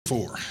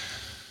4.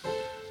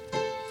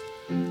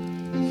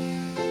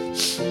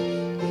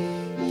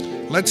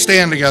 Let's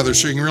stand together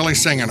so you can really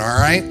sing it, all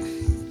right?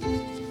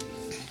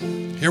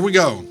 Here we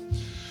go.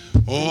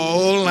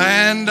 Oh,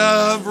 land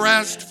of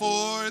rest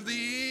for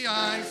thee,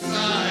 I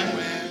sigh,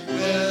 when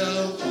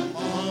will the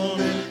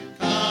moment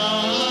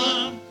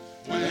come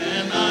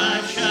when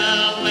I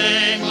shall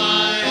lay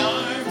my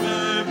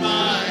armor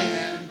by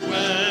and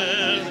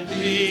dwell in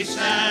peace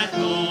at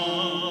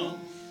home.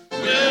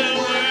 We'll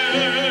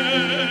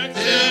work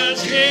till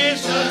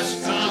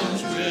Jesus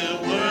comes,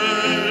 we'll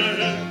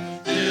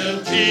work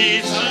till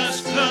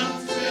Jesus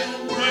comes,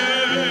 we'll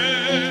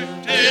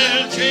work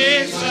till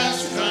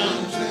Jesus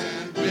comes,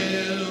 and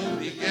we'll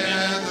be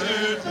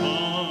gathered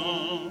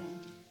home.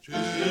 To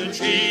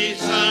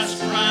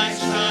Jesus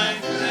Christ I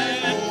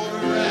fled,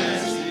 for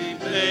as he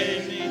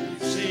bade me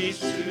cease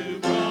to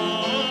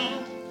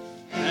roam,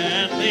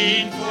 and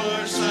lean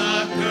for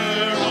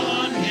succor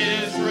on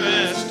his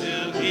breast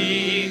till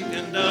he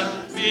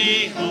conduct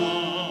me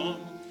home.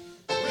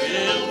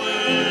 We'll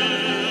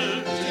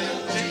work till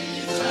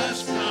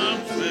Jesus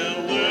comes,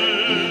 we'll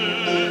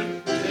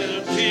work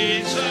till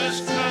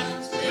Jesus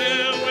comes,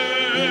 we'll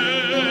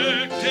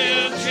work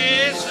till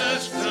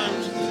Jesus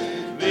comes,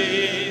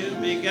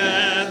 we'll be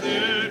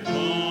gathered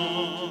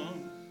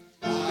home.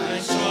 I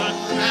sought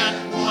at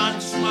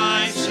once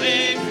my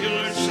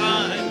Savior's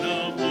side,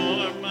 no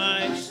more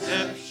my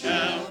steps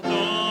shall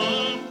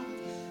roam.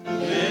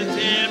 With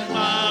him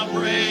I'll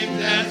brave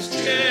death's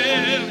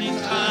chilling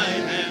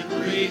tide and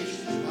reach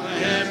my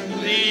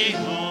heavenly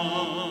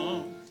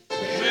home.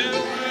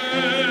 We'll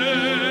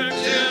work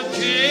till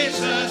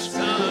Jesus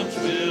comes,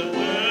 we'll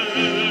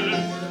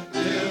work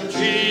till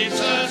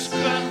Jesus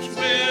comes,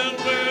 we'll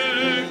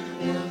work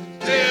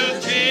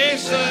till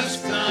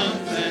Jesus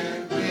comes,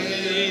 and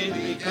we'll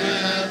be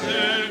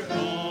gathered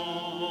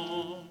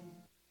home.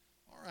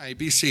 All right,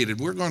 be seated.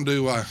 We're going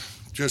to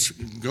just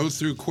go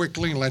through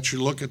quickly and let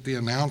you look at the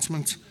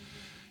announcements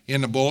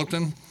in the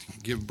bulletin.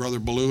 Give Brother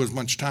Belew as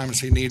much time as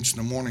he needs in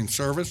the morning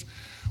service.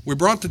 We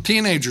brought the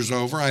teenagers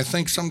over. I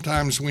think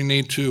sometimes we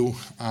need to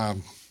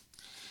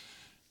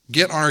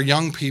get our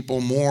young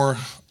people more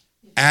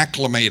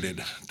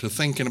acclimated to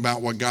thinking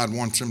about what God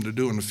wants them to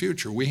do in the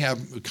future. We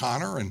have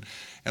Connor and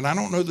I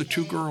don't know the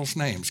two girls'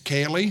 names,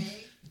 Kaylee.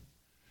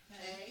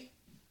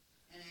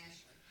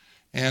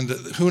 And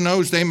who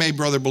knows, they may,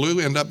 Brother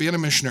Belew, end up being a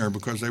missionary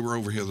because they were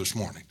over here this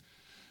morning.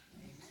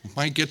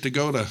 Might get to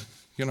go to,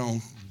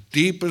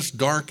 deepest,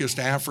 darkest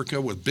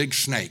Africa with big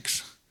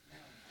snakes.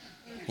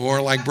 Or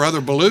like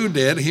Brother Belew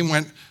did, he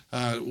went,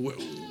 I'm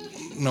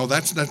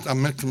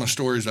mixing my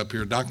stories up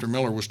here. Dr.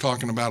 Miller was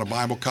talking about a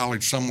Bible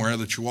college somewhere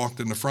that you walked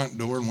in the front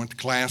door and went to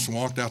class and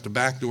walked out the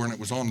back door and it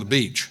was on the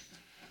beach.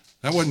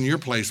 That wasn't your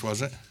place,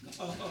 was it?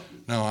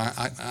 No,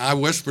 I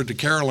whispered to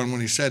Carolyn when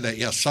he said that,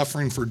 yes,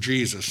 suffering for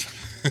Jesus.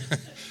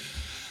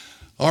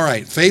 All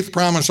right, faith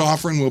promise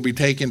offering will be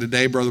taken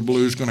today. Brother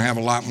Belew's going to have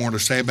a lot more to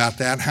say about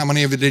that. How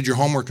many of you did your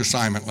homework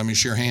assignment? Let me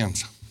see your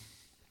hands.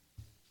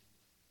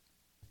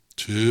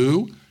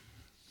 2.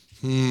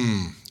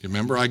 You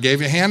remember I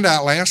gave you a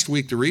handout last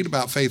week to read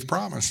about faith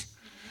promise.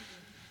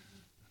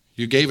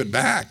 You gave it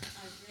back.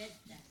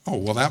 Oh,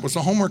 well, that was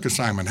a homework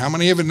assignment. How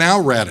many of you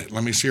now read it?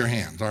 Let me see your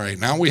hands. All right,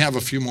 now we have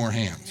a few more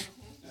hands.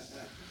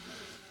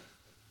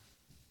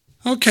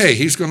 Okay,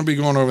 he's going to be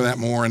going over that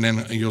more, and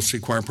then you'll see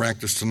choir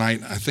practice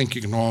tonight. I think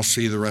you can all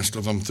see the rest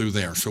of them through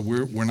there, so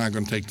we're not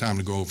going to take time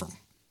to go over them.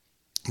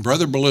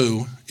 Brother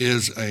Belew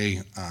is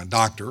a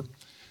doctor.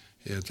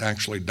 It's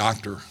actually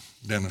Dr.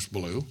 Dennis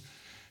Belew,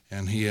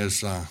 and he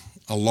is a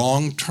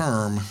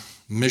long-term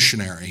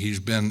missionary. He's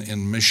been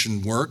in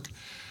mission work,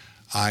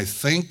 I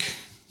think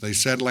they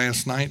said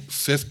last night,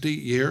 50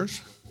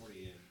 years?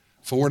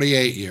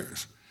 48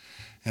 years.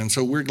 And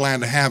so we're glad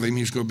to have him.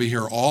 He's going to be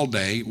here all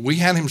day. We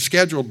had him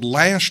scheduled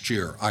last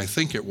year, I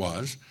think it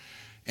was,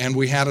 and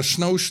we had a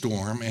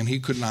snowstorm, and he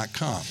could not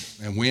come.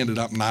 And we ended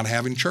up not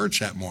having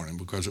church that morning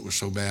because it was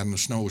so bad and the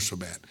snow was so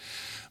bad.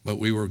 But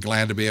we were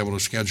glad to be able to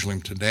schedule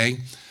him today.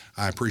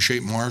 I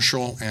appreciate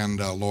Marshall and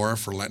Laura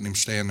for letting him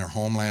stay in their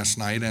home last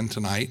night and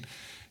tonight.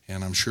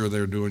 And I'm sure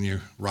they're doing you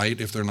right.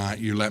 If they're not,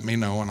 you let me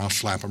know, and I'll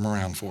slap them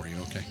around for you,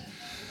 okay?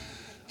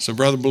 So,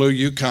 Brother Belew,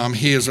 you come.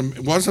 He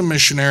was a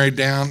missionary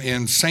down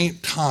in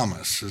St.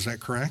 Thomas. Is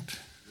that correct?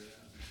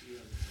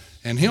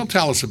 And he'll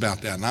tell us about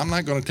that. And I'm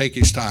not going to take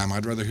his time.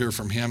 I'd rather hear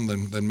from him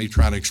than me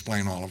try to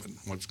explain all of it,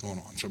 what's going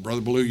on. So,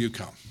 Brother Belew, you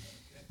come.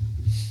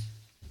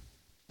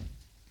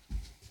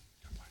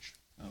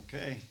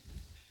 Okay.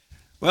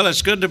 Well,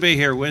 it's good to be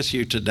here with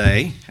you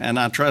today, and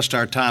I trust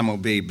our time will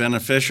be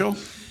beneficial.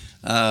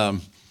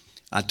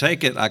 I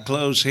take it I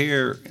close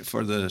here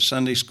for the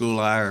Sunday school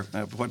hour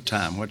at what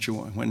time?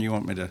 When you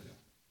want me to?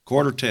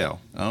 1:45.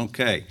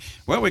 Okay.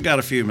 Well, we got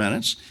a few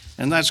minutes,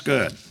 and that's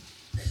good.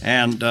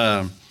 And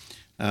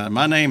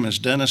my name is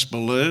Dennis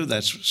Belew.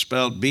 That's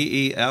spelled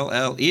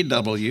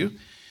Bellew.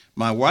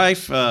 My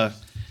wife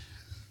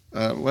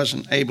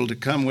wasn't able to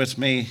come with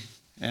me,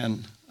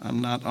 and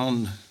I'm not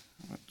on.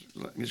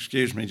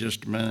 Excuse me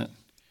just a minute.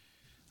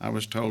 I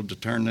was told to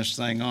turn this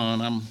thing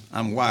on.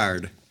 I'm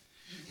wired.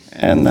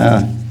 And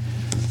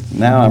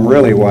now I'm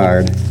really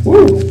wired.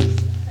 Woo!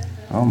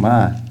 Oh,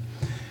 my.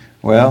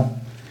 Well,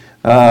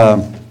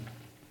 and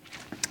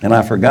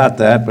I forgot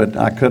that, but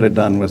I could have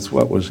done with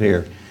what was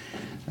here.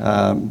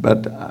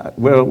 But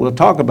we'll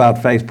talk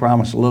about faith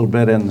promise a little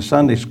bit in the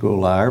Sunday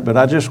school hour, but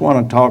I just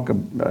want to talk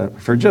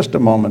for just a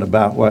moment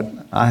about what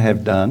I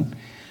have done.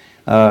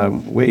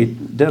 We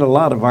did a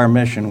lot of our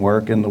mission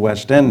work in the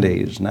West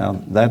Indies.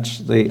 Now, that's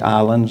the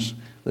islands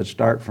that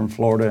start from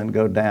Florida and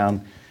go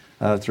down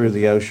through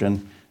the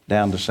ocean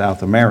down to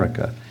South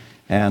America.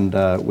 And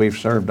we've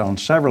served on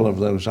several of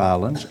those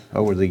islands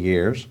over the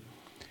years.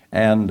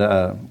 And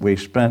we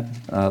spent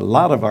a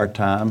lot of our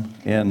time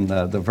in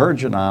the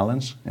Virgin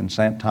Islands in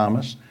St.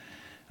 Thomas.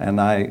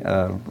 And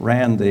I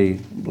ran the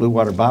Blue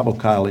Water Bible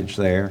College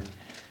there,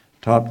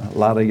 taught a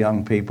lot of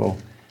young people.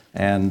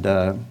 And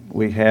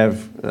we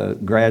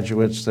have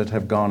graduates that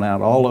have gone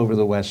out all over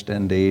the West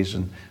Indies,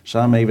 and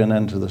some even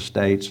into the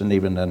States and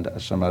even into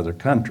some other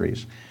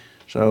countries.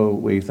 So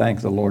we thank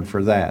the Lord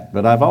for that.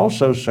 But I've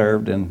also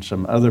served in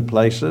some other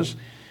places.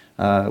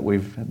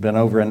 We've been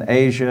over in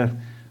Asia,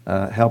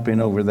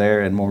 helping over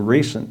there in more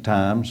recent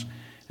times.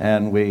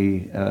 And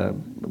we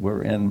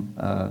were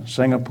in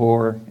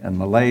Singapore and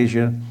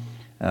Malaysia,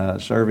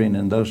 serving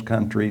in those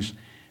countries.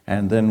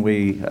 And then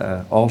we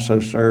also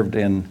served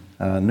in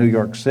New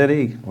York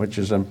City, which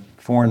is a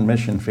foreign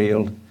mission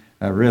field,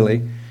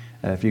 really.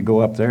 If you go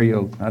up there,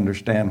 you'll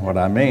understand what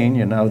I mean.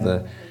 You know,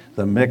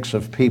 the mix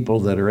of people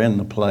that are in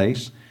the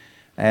place.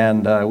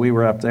 And we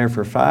were up there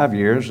for 5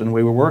 years, and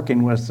we were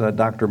working with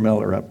Dr.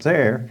 Miller up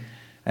there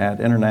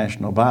at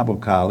International Bible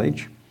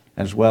College,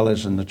 as well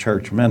as in the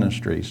church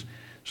ministries.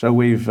 So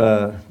we've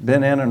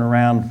been in and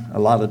around a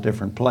lot of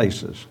different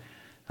places.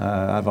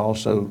 I've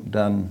also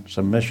done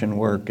some mission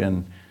work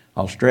in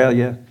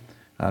Australia.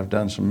 I've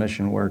done some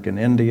mission work in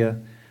India,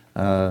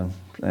 and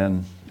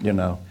I've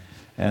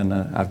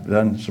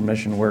done some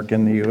mission work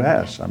in the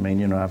U.S. I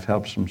mean, I've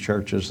helped some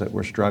churches that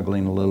were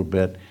struggling a little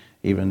bit,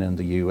 even in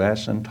the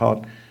U.S., and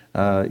taught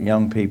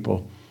young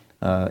people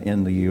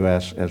in the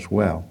U.S. as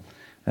well.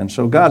 And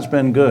so God's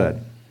been good,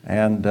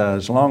 and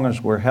as long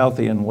as we're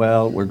healthy and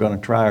well, we're going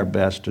to try our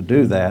best to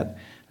do that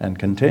and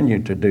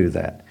continue to do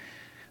that.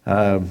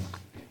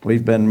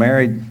 We've been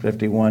married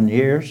 51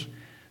 years.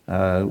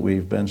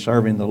 We've been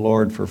serving the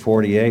Lord for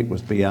 48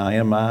 with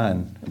BIMI,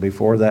 and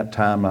before that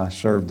time I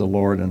served the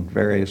Lord in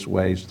various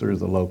ways through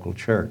the local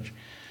church.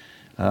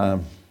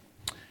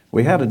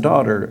 We had a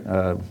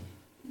daughter,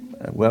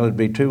 it'd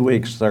be 2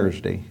 weeks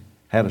Thursday,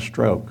 had a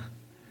stroke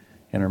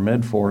in her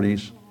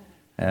mid-40s,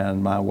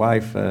 and my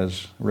wife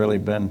has really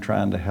been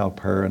trying to help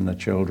her and the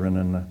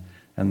children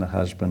and the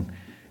husband.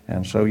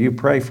 And so you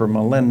pray for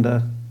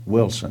Melinda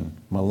Wilson.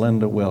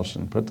 Melinda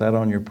Wilson. Put that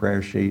on your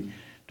prayer sheet.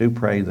 Do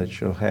pray that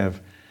she'll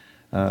have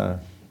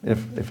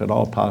if at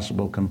all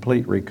possible,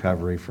 complete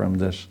recovery from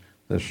this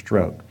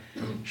stroke.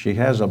 She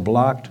has a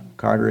blocked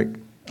cardiac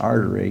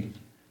artery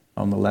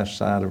on the left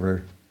side of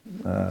her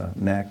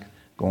neck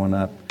going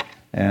up,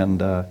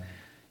 and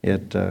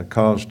it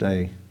caused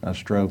a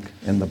stroke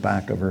in the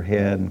back of her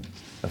head and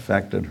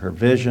affected her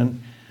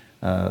vision.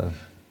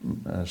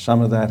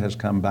 Some of that has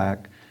come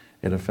back.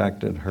 It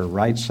affected her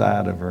right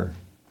side of her,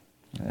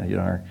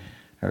 the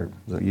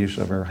use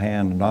of her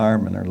hand and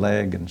arm and her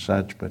leg and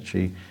such, but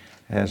she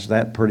has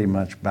that pretty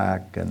much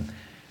back, and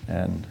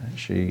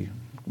she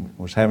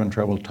was having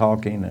trouble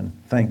talking and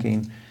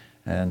thinking,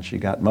 and she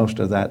got most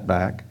of that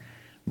back.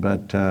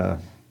 But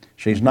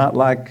she's not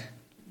like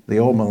the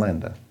old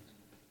Melinda,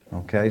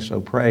 okay? So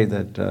pray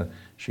that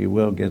she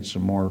will get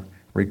some more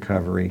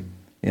recovery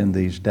in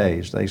these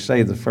days. They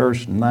say the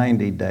first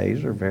 90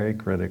 days are very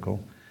critical,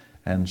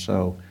 and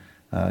so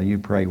you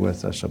pray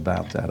with us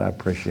about that. I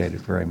appreciate it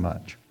very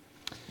much.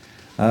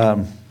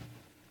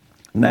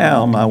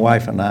 Now, my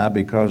wife and I,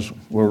 because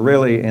we're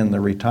really in the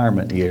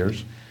retirement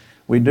years,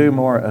 we do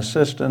more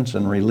assistance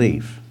and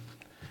relief.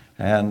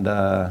 And,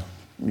 a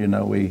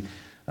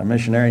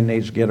missionary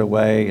needs to get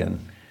away, and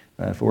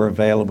if we're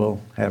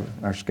available, have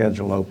our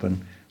schedule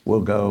open, we'll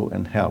go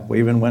and help. We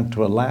even went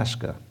to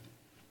Alaska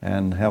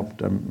and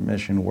helped a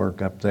mission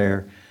work up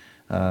there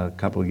a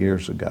couple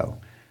years ago.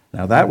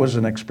 Now, that was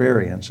an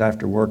experience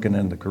after working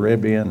in the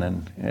Caribbean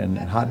and in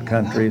hot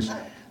countries.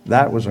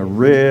 That was a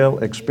real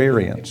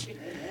experience.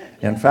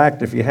 In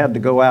fact, if you had to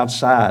go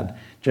outside,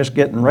 just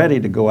getting ready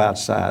to go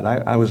outside.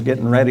 I was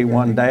getting ready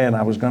one day, and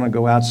I was going to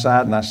go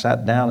outside, and I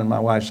sat down, and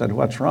my wife said,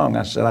 "What's wrong?"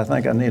 I said, "I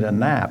think I need a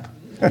nap."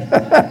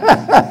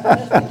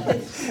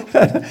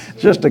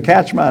 Just to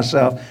catch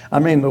myself. I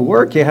mean, the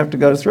work you have to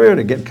go through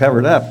to get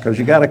covered up, because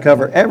you got to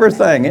cover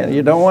everything.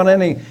 You don't want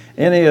any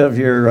of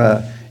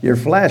your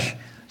flesh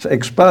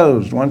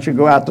exposed once you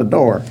go out the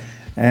door.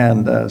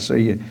 And so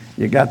you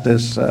got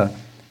this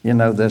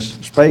this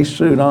space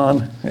suit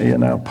on,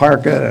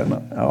 parka, and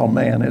oh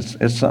man,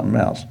 it's something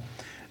else.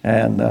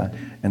 And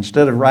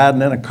instead of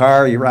riding in a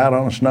car, you ride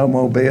on a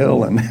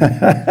snowmobile, and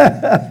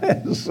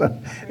so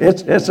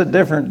it's a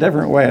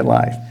different way of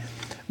life.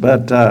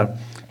 But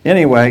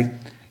anyway,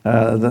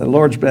 the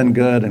Lord's been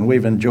good, and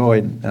we've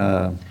enjoyed,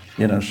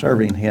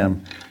 serving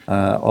Him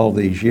all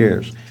these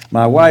years.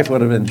 My wife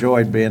would have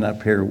enjoyed being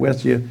up here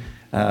with you,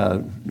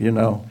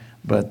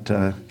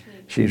 but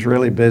she's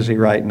really busy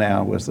right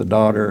now with the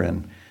daughter,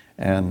 and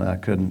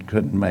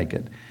couldn't make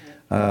it.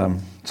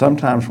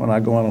 Sometimes when I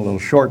go on a little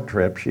short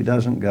trip, she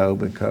doesn't go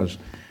because,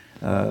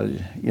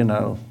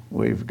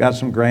 we've got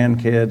some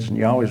grandkids, and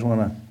you always want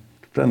to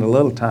spend a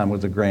little time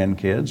with the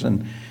grandkids.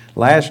 And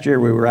last year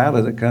we were out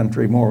of the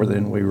country more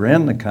than we were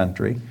in the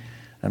country.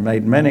 I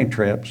made many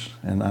trips,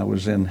 and I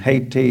was in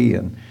Haiti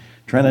and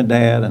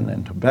Trinidad and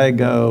then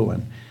Tobago,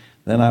 and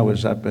then I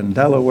was up in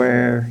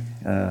Delaware,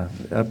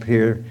 up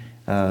here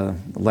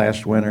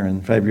last winter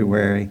in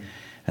February,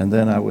 and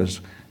then I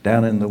was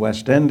down in the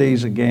West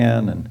Indies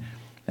again,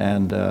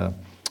 and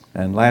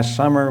last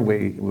summer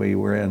we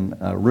were in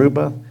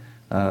Aruba,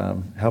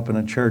 helping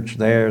a church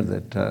there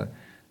that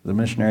the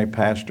missionary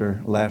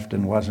pastor left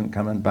and wasn't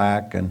coming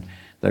back, and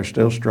they're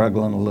still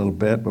struggling a little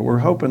bit, but we're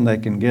hoping they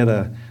can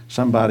get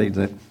somebody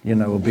that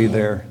will be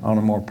there on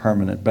a more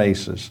permanent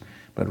basis.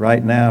 But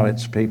right now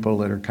it's people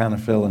that are kind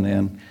of filling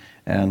in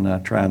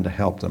and trying to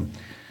help them.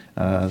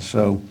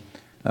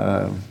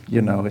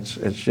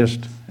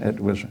 It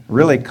was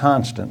really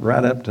constant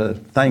right up to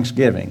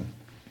Thanksgiving,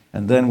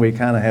 and then we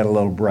kind of had a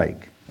little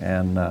break,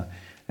 and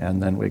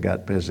then we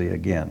got busy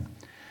again.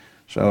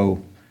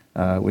 So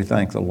we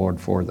thank the Lord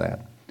for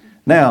that.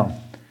 Now,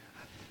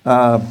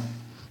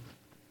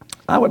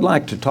 I would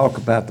like to talk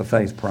about the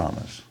faith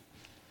promise.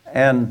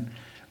 And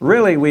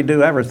really, we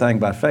do everything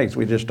by faith.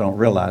 We just don't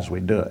realize we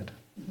do it.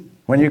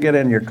 When you get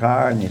in your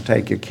car and you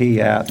take your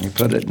key out and you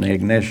put it in the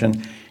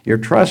ignition, you're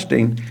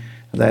trusting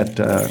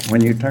that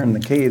when you turn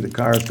the key, the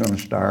car is going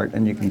to start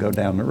and you can go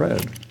down the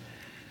road.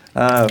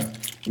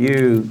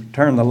 You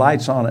turn the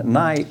lights on at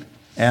night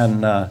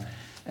and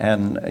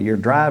you're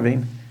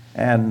driving,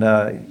 and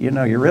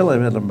you're really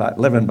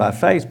living by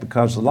faith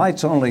because the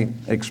lights only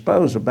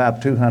expose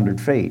about 200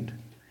 feet.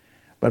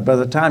 But by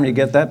the time you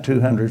get that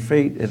 200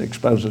 feet, it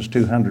exposes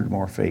 200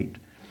 more feet,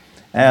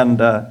 and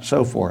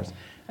so forth.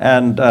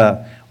 And,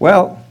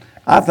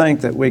 I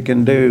think that we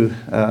can do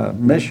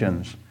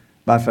missions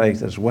by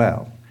faith as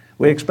well.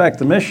 We expect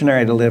the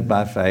missionary to live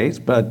by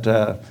faith, but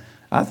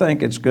I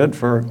think it's good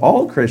for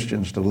all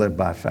Christians to live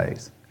by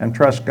faith and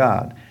trust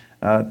God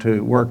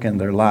to work in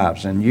their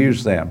lives and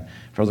use them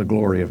for the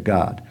glory of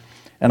God.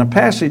 And a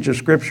passage of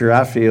Scripture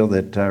I feel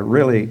that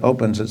really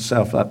opens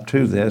itself up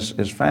to this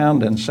is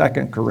found in 2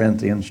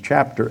 Corinthians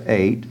chapter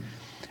 8.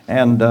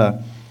 And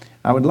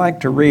I would like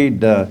to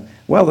read,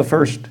 the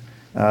first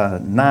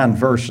 9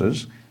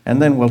 verses,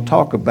 and then we'll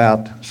talk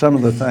about some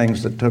of the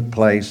things that took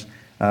place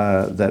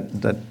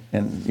that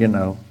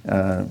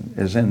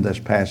is in this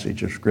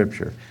passage of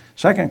Scripture.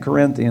 2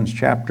 Corinthians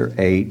chapter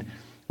 8,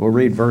 we'll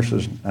read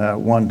verses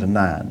 1 to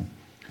 9.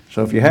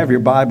 So if you have your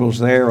Bibles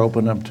there,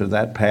 open them to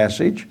that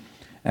passage.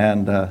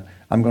 And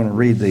I'm going to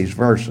read these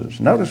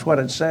verses. Notice what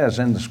it says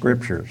in the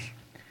Scriptures.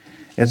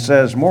 It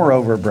says,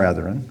 "Moreover,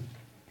 brethren,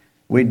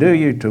 we do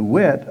you to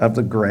wit of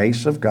the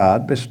grace of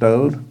God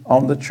bestowed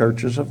on the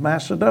churches of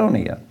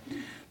Macedonia."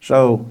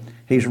 So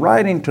he's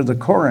writing to the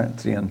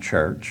Corinthian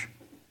church,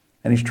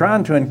 and he's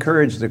trying to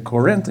encourage the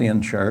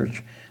Corinthian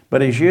church,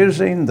 but he's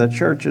using the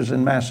churches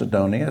in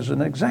Macedonia as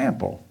an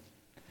example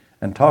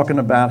and talking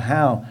about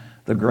how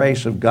the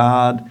grace of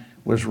God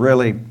was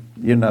really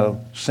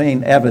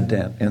seen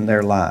evident in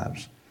their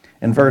lives.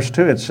 In verse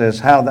 2 it says,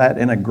 "How that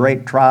in a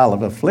great trial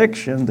of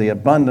affliction, the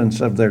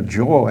abundance of their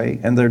joy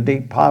and their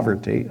deep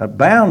poverty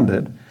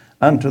abounded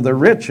unto the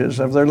riches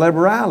of their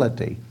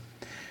liberality."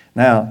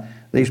 Now,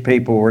 these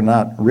people were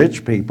not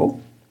rich people.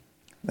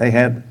 They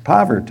had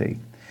poverty.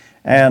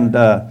 And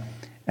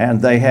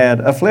they had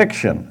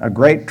affliction, a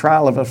great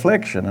trial of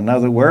affliction. In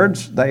other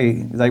words,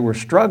 they were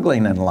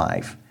struggling in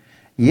life.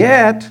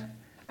 Yet,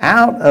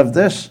 out of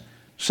this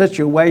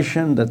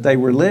situation that they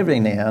were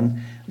living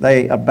in,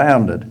 they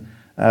abounded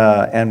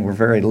and were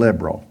very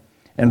liberal.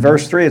 In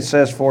verse 3 it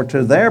says, "For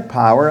to their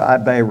power I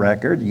bear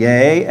record,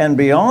 yea, and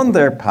beyond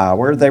their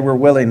power they were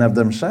willing of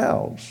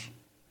themselves."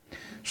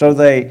 So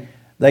they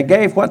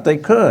gave what they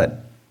could.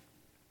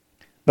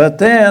 But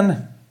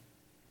then,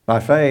 by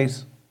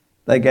faith,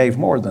 they gave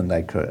more than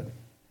they could.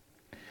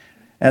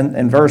 And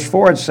in verse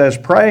 4 it says,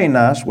 "Praying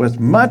us with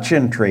much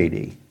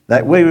entreaty,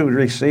 that we would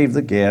receive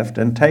the gift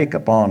and take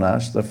upon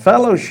us the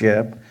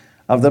fellowship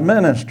of the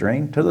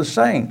ministering to the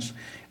saints."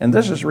 And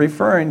this is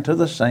referring to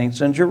the saints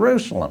in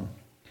Jerusalem.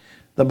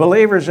 The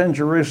believers in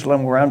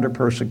Jerusalem were under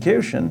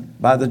persecution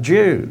by the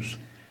Jews,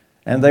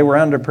 and they were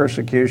under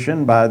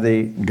persecution by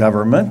the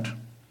government.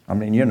 I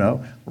mean,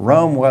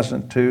 Rome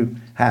wasn't too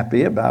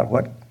happy about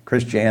what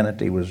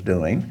Christianity was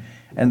doing,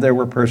 and there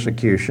were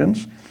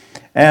persecutions.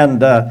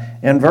 And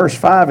in verse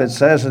 5 it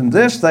says, "And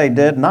this they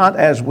did not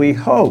as we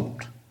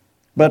hoped,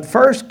 but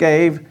first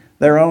gave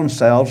their own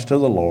selves to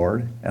the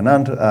Lord and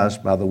unto us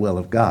by the will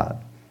of God."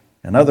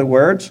 In other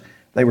words,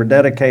 they were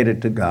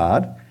dedicated to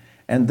God,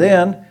 and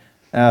then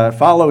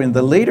following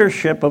the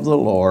leadership of the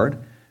Lord,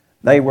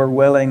 they were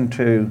willing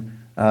to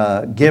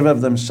give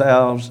of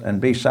themselves and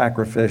be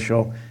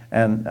sacrificial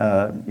and,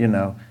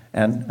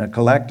 and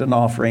collect an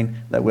offering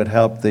that would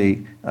help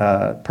the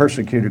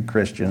persecuted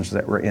Christians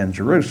that were in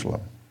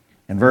Jerusalem.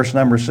 In verse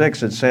number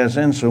 6, it says,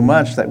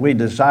 insomuch that we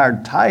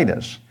desired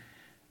Titus,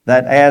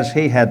 that as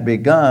he had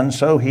begun,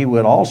 so he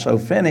would also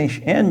finish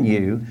in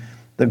you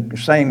the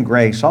same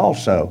grace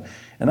also.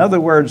 In other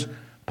words,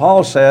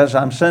 Paul says,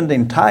 I'm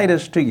sending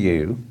Titus to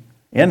you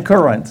in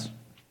Corinth.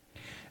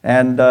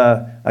 And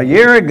a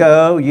year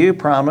ago, you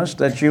promised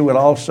that you would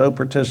also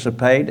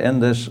participate in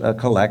this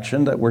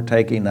collection that we're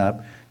taking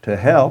up to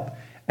help.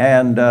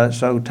 And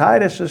so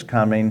Titus is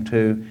coming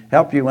to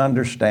help you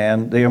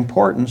understand the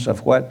importance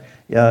of what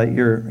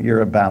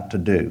you're about to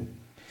do.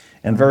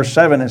 In verse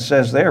 7, it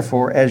says,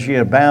 therefore, as ye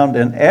abound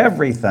in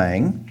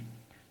everything.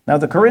 Now,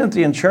 the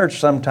Corinthian church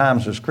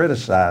sometimes is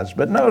criticized,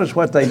 but notice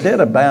what they did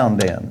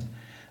abound in.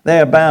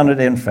 They abounded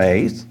in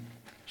faith,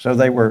 so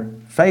they were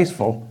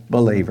faithful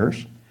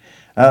believers.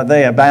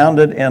 They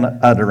abounded in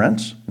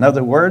utterance. In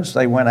other words,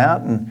 they went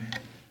out and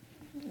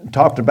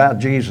talked about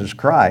Jesus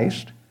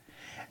Christ.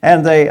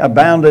 And they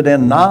abounded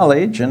in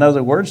knowledge. In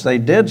other words, they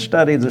did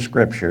study the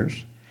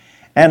Scriptures.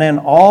 And in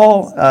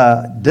all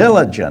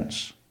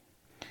diligence.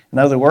 In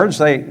other words,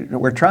 they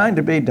were trying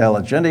to be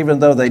diligent, even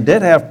though they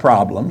did have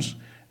problems.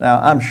 Now,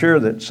 I'm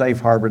sure that Safe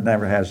Harbor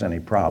never has any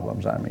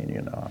problems. I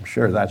mean, I'm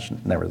sure that's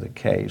never the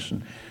case.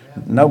 And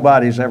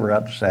nobody's ever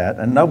upset.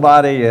 And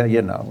nobody,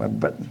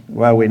 but,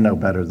 well, we know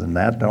better than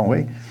that, don't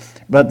we?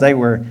 But they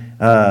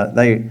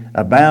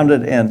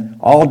abounded in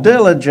all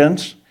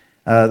diligence.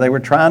 They were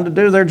trying to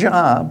do their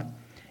job.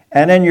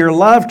 And in your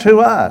love to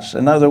us.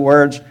 In other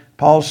words,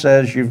 Paul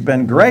says, you've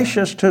been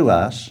gracious to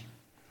us.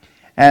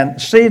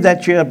 And see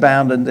that you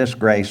abound in this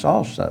grace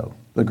also.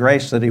 The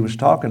grace that he was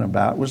talking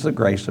about was the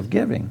grace of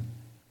giving.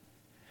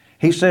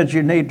 He said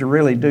you need to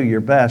really do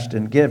your best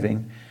in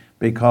giving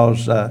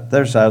because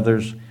there's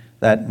others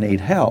that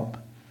need help.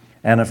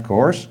 And of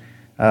course,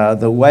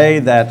 the way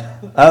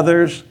that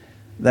others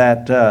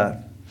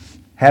that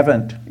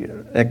haven't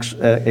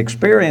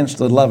experienced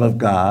the love of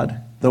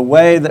God, the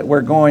way that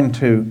we're going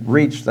to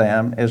reach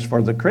them is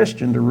for the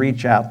Christian to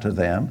reach out to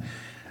them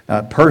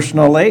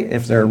personally,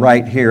 if they're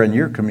right here in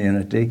your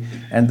community,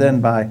 and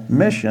then by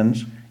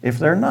missions, if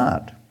they're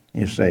not,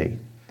 you see.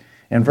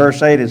 In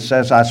verse 8 it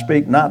says, I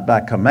speak not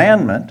by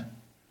commandment.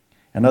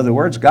 In other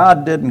words,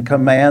 God didn't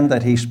command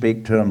that he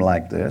speak to him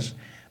like this,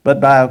 but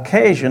by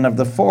occasion of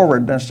the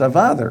forwardness of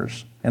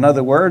others. In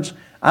other words,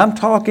 I'm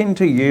talking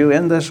to you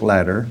in this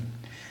letter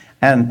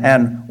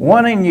and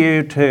wanting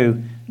you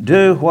to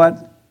do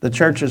what the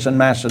churches in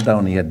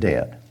Macedonia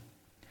did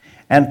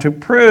and to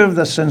prove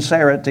the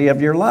sincerity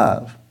of your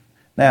love.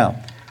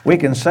 Now, we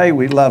can say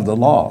we love the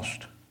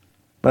lost,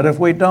 but if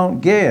we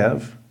don't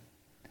give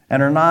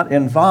and are not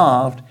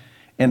involved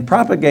in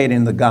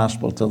propagating the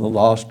gospel to the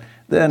lost,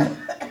 then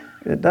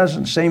it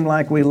doesn't seem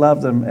like we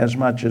love them as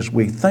much as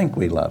we think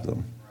we love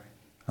them.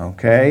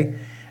 Okay?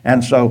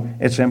 And so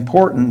it's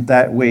important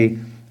that we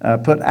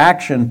put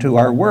action to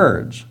our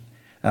words.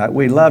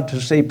 We love to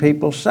see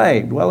people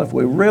saved. Well, if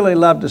we really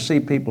love to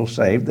see people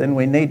saved, then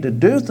we need to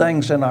do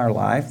things in our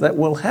life that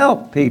will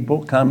help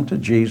people come to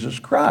Jesus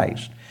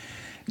Christ.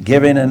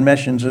 Giving in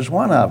missions is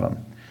one of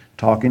them.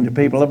 Talking to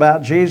people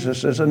about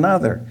Jesus is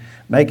another.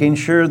 Making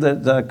sure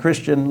that the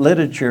Christian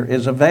literature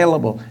is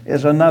available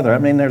is another. I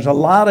mean, there's a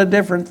lot of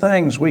different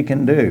things we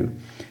can do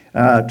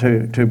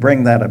to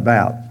bring that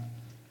about.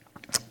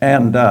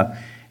 And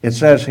it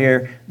says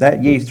here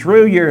that ye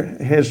through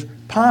his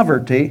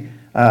poverty,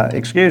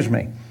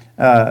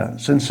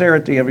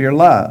 sincerity of your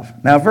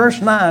love. Now,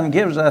 verse 9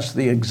 gives us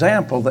the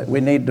example that we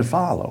need to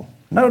follow.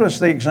 Notice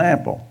the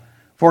example.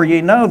 For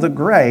ye know the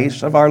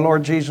grace of our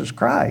Lord Jesus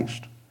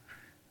Christ,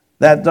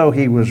 that though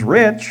he was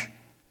rich,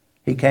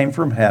 he came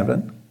from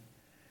heaven.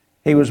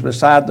 He was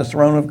beside the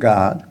throne of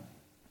God.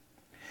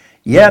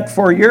 Yet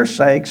for your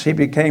sakes he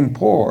became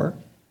poor.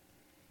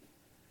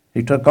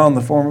 He took on the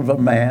form of a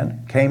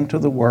man, came into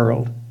the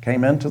world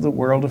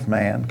of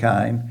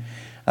mankind,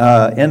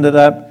 ended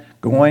up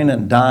going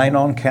and dying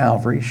on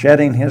Calvary,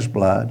 shedding his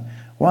blood.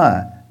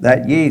 Why?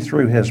 That ye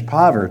through his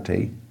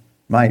poverty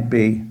might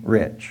be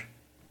rich.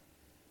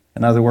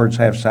 In other words,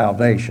 have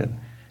salvation,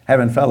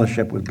 having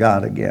fellowship with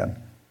God again.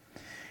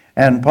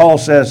 And Paul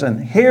says,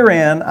 and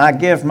herein I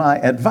give my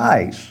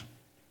advice,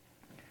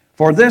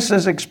 for this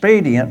is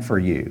expedient for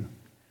you,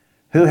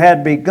 who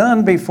had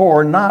begun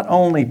before not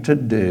only to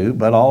do,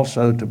 but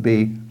also to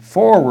be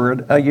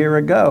forward a year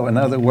ago. In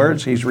other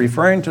words, he's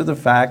referring to the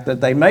fact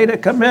that they made a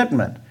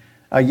commitment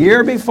a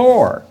year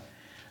before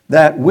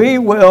that we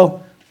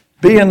will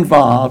be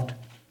involved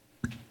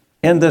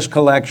in this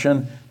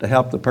collection to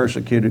help the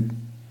persecuted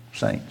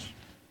saints.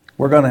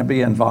 We're going to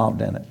be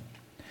involved in it.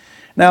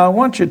 Now, I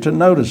want you to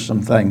notice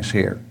some things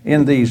here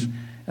in these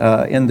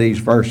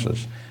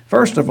verses.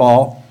 First of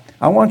all,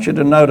 I want you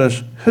to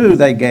notice who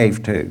they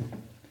gave to.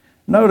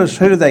 Notice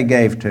who they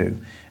gave to.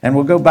 And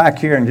we'll go back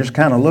here and just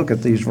kind of look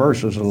at these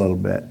verses a little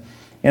bit.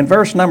 In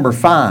verse number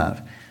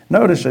 5,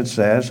 notice it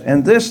says,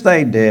 and this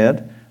they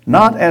did,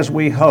 not as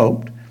we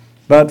hoped,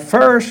 but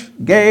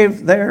first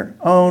gave their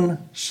own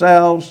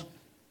selves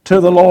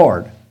to the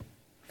Lord.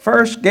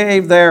 First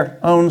gave their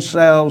own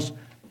selves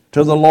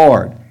to the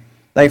Lord.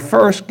 They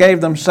first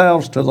gave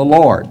themselves to the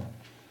Lord.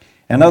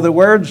 In other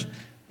words,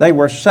 they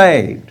were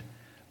saved.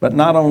 But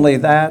not only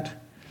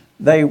that,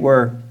 they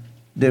were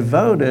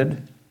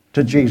devoted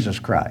to Jesus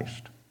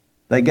Christ.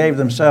 They gave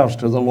themselves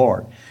to the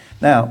Lord.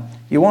 Now,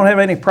 you won't have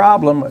any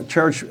problem with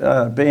church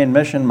being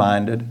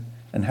mission-minded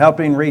and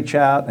helping reach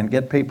out and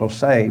get people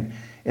saved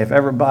if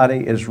everybody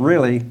is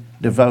really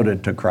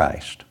devoted to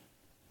Christ.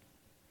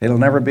 It'll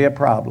never be a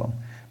problem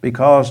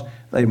because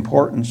the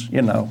importance,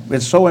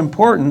 it's so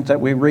important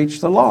that we reach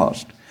the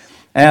lost.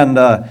 And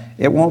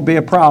it won't be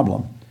a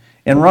problem.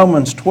 In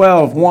Romans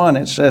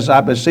 12:1, it says,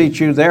 I beseech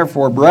you,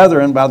 therefore,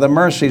 brethren, by the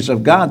mercies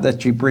of God,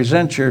 that you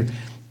present your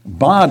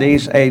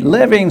bodies a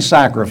living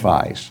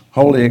sacrifice,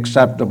 wholly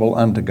acceptable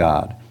unto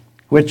God,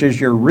 which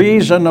is your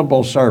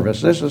reasonable service.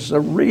 This is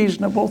a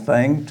reasonable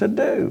thing to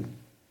do,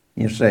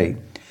 you see.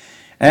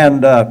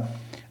 And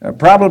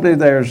probably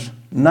there's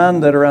none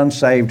that are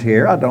unsaved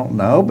here. I don't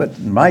know, but it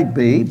might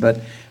be. But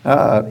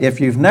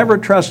if you've never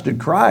trusted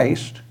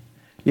Christ,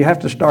 you have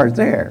to start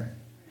there.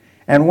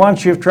 And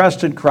once you've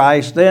trusted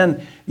Christ,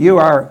 then you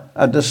are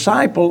a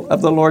disciple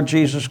of the Lord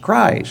Jesus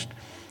Christ.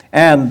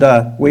 And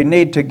we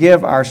need to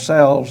give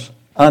ourselves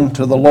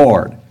unto the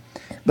Lord.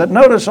 But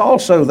notice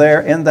also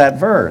there in that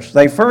verse,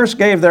 they first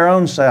gave their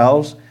own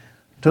selves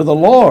to the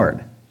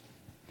Lord.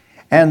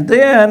 And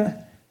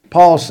then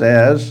Paul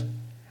says,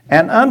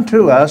 and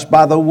unto us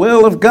by the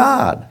will of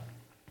God.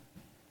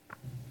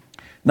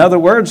 In other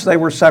words, they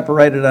were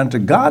separated unto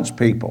God's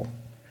people.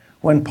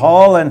 When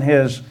Paul and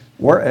his,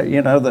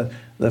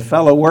 the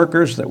fellow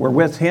workers that were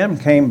with him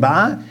came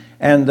by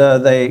and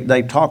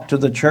they talked to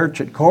the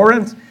church at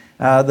Corinth,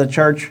 the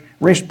church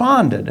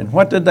responded. And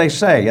what did they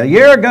say? A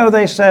year ago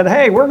they said,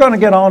 hey, we're going to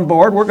get on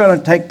board. We're going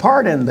to take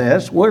part in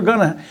this. We're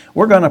going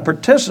to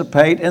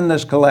participate in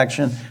this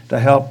collection to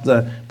help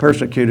the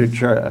persecuted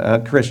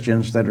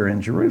Christians that are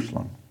in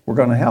Jerusalem. We're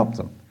going to help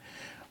them.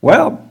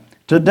 Well,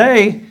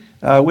 today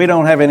we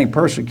don't have any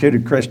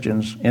persecuted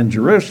Christians in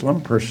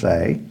Jerusalem per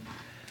se,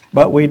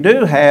 but we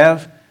do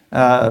have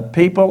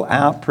people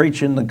out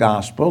preaching the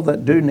gospel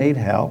that do need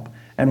help.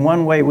 And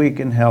one way we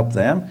can help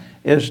them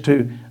is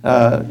to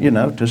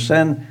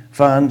send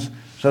funds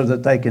so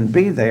that they can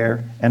be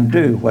there and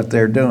do what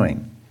they're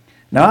doing.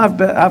 Now,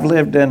 I've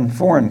lived in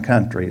foreign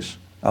countries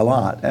a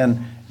lot.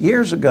 And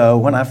years ago,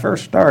 when I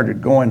first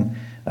started going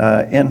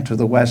into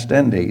the West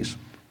Indies,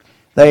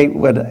 they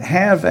would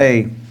have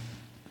a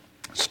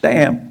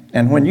stamp.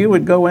 And when you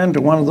would go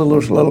into one of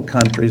those little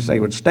countries,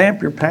 they would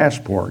stamp your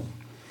passport.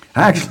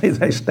 Actually,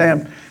 they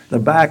stamped the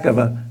back of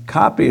a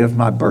copy of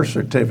my birth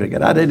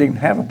certificate. I didn't even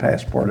have a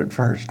passport at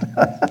first.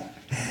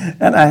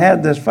 And I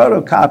had this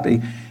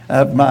photocopy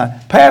of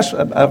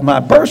my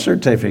birth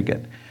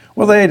certificate.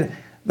 Well,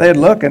 they'd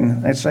look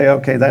and they'd say,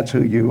 okay, that's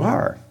who you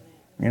are.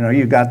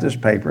 You got this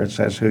paper, it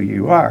says who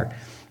you are.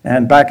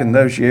 And back in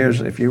those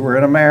years, if you were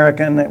an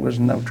American, it was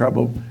no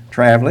trouble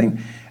traveling.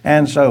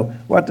 And so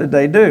what did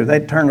they do?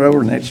 They'd turn it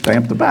over and they'd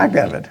stamp the back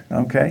of it,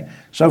 okay?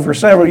 So for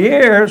several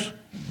years,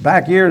 in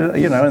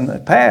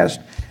the past,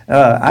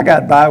 I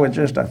got by with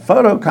just a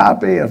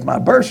photocopy of my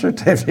birth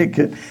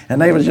certificate,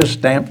 and they would just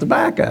stamp the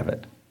back of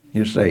it,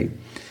 you see.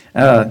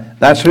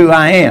 That's who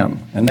I am,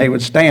 and they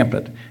would stamp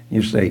it,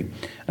 you see.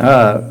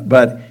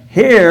 But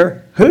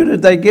here, who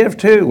did they give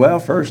to?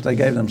 Well, first they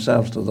gave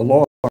themselves to the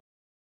Lord.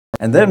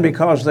 And then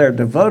because they're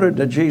devoted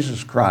to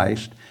Jesus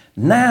Christ,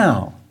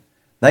 now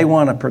they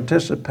want to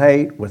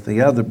participate with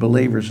the other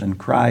believers in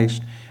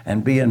Christ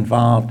and be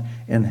involved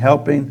in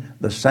helping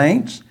the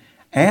saints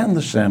and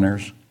the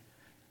sinners.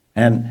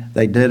 And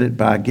they did it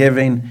by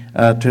giving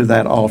to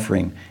that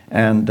offering.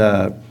 And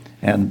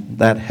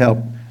that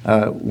help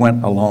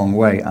went a long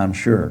way, I'm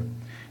sure.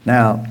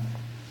 Now,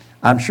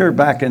 I'm sure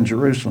back in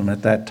Jerusalem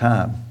at that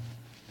time,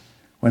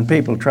 when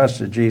people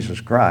trusted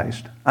Jesus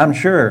Christ, I'm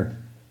sure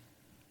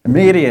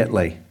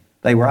immediately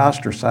they were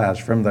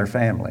ostracized from their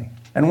family.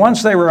 And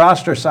once they were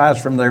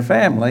ostracized from their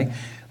family,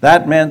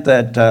 that meant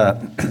that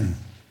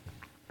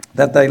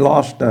that they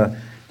lost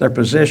their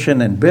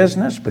position in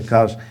business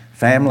because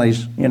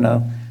families,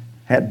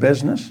 had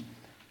business.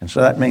 And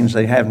so that means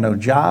they have no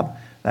job.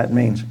 That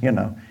means,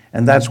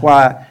 and that's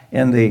why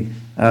in the,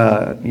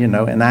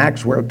 in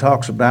Acts where it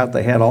talks about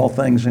they had all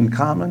things in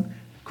common,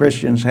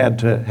 Christians had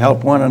to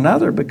help one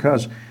another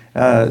because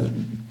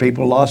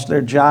people lost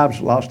their jobs,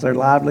 lost their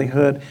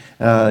livelihood,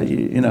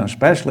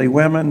 especially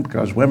women,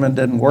 because women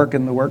didn't work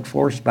in the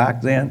workforce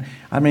back then.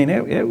 I mean,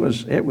 it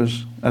was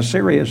a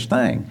serious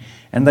thing.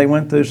 And they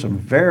went through some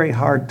very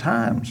hard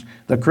times,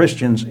 the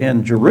Christians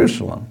in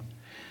Jerusalem.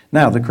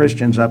 Now, the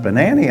Christians up in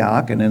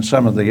Antioch and in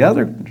some of the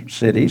other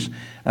cities,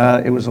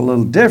 it was a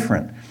little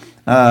different.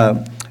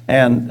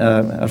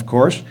 Of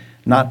course,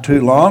 not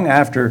too long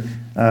after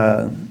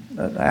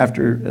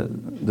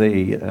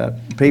the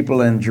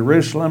people in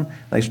Jerusalem,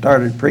 they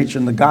started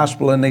preaching the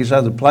gospel in these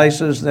other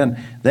places,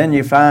 then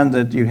you find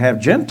that you have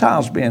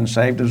Gentiles being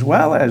saved as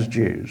well as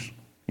Jews,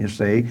 you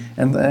see.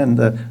 And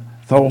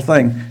The whole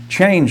thing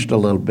changed a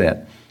little bit.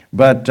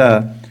 But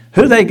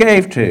who they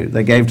gave to?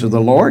 They gave to the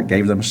Lord,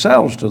 gave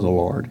themselves to the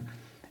Lord,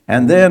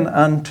 and then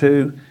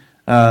unto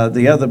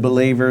the other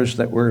believers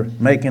that were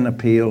making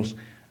appeals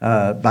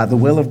by the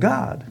will of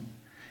God.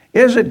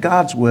 Is it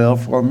God's will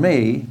for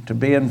me to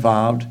be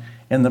involved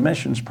in the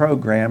missions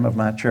program of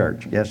my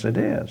church? Yes, it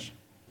is.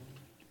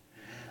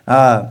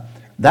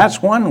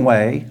 That's one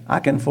way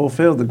I can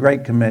fulfill the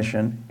Great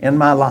Commission in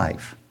my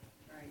life.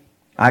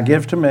 I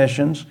give to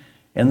missions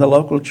in the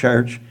local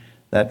church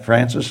that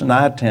Francis and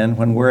I attend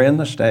when we're in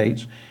the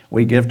States.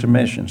 We give to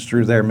missions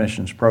through their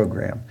missions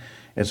program.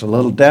 It's a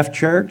little deaf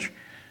church,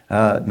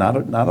 not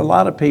a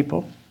lot of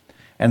people,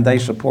 and they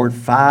support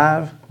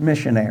 5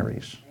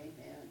 missionaries.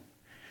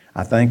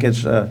 I think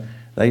it's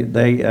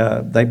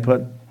they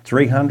put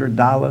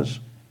 $300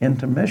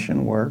 into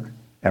mission work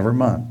every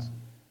month,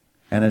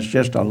 and it's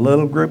just a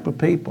little group of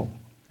people,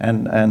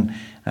 and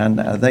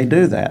they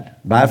do that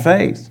by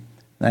faith,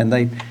 and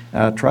they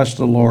trust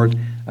the Lord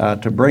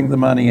to bring the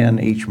money in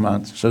each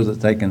month so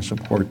that they can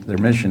support their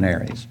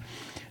missionaries.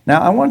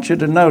 Now, I want you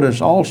to notice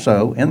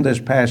also in this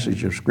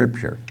passage of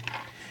Scripture,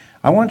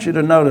 I want you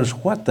to notice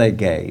what they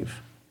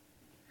gave.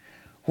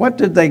 What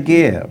did they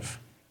give?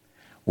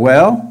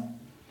 Well,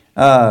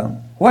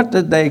 what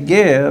did they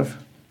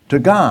give to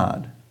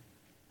God?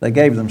 They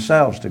gave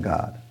themselves to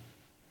God.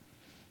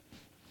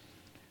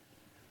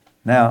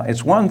 Now,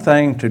 it's one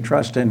thing to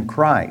trust in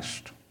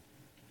Christ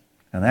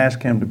and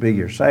ask Him to be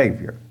your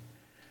Savior.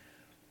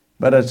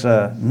 But it's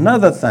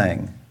another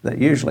thing that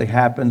usually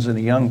happens in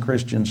a young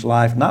Christian's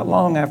life, not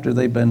long after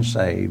they've been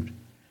saved,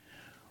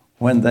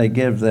 when they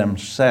give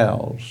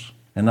themselves.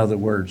 In other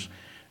words,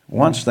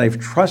 once they've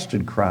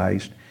trusted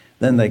Christ,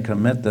 then they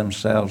commit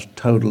themselves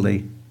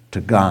totally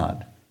to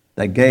God.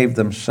 They gave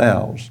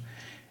themselves.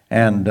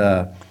 And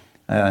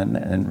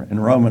in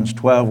Romans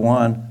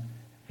 12:1,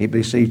 he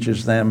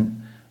beseeches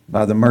them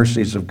by the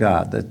mercies of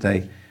God that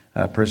they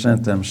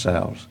present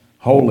themselves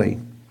holy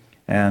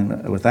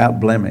and without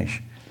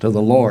blemish to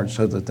the Lord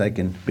so that they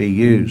can be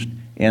used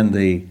in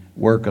the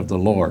work of the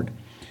Lord.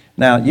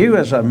 Now, you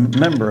as a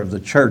member of the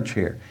church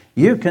here,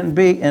 you can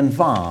be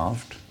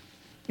involved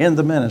in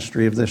the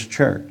ministry of this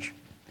church.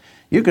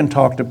 You can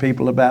talk to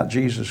people about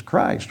Jesus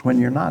Christ when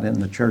you're not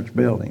in the church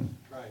building.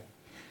 Right.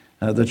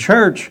 The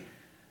church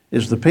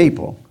is the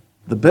people.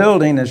 The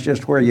building is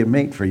just where you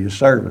meet for your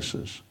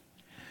services.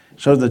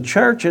 So the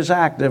church is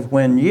active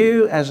when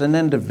you as an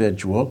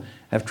individual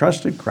have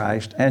trusted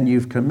Christ and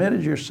you've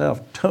committed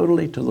yourself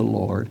totally to the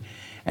Lord.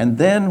 And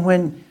then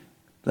when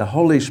the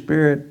Holy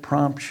Spirit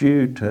prompts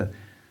you to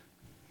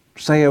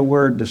say a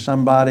word to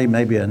somebody,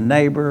 maybe a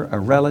neighbor, a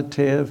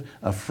relative,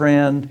 a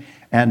friend,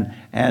 and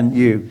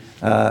you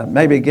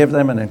maybe give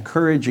them an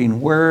encouraging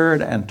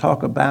word and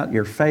talk about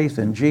your faith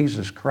in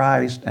Jesus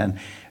Christ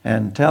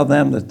and tell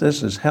them that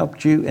this has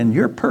helped you in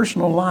your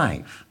personal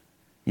life,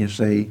 you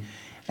see.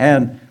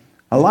 And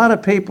a lot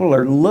of people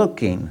are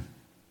looking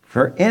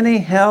for any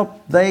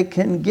help they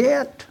can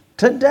get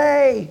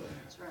today.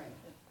 That's right.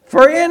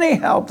 For any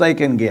help they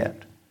can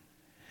get.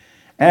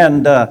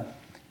 And,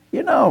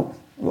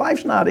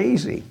 life's not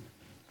easy.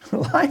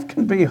 Life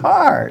can be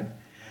hard.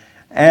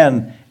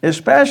 And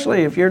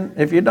especially if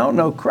you don't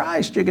know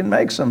Christ, you can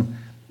make some,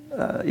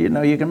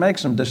 you can make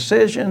some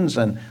decisions,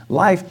 and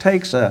life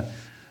takes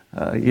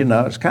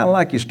it's kind of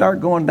like you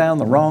start going down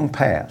the wrong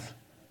path,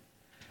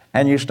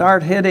 and you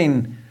start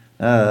hitting,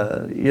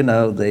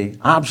 the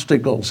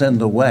obstacles in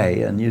the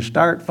way, and you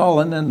start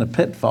falling in the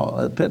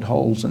pit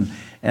holes, and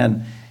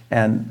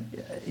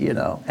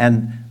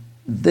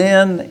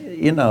then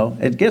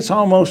it gets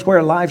almost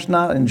where life's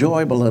not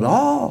enjoyable at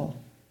all.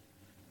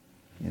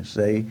 You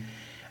see.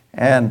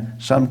 And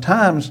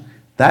sometimes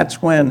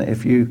that's when,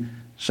 if you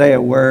say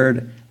a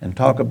word and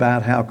talk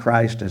about how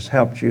Christ has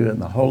helped you and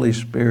the Holy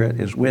Spirit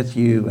is with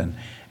you,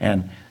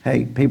 and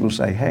hey, people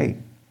say, hey,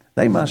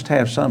 they must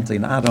have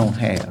something I don't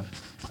have.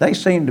 They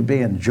seem to be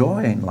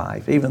enjoying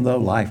life, even though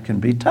life can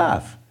be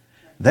tough.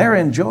 They're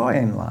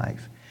enjoying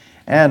life.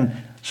 And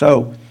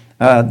so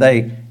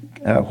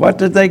what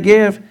did they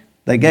give?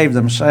 They gave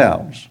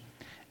themselves.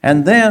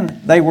 And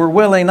then they were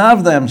willing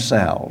of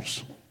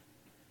themselves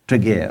to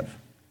give.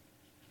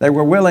 They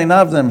were willing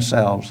of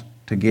themselves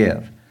to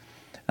give.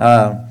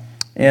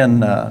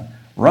 In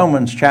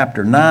Romans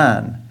chapter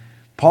 9,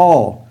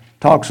 Paul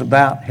talks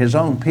about his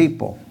own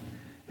people.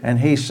 And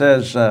he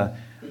says,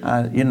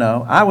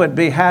 I would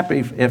be happy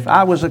if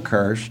I was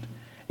accursed,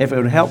 if it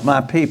would help my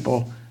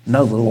people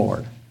know the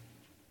Lord.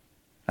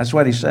 That's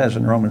what he says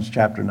in Romans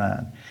chapter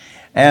 9.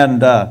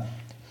 And,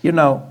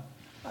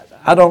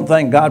 I don't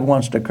think God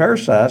wants to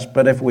curse us,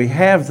 but if we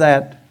have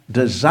that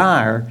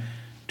desire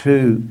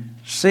to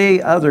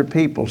see other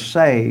people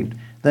saved,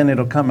 then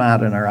it'll come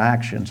out in our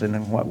actions and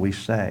in what we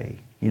say.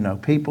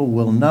 People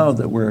will know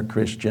that we're a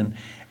Christian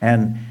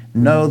and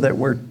know that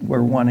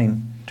we're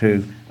wanting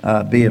to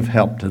be of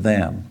help to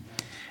them.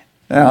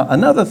 Now,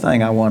 another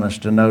thing I want us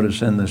to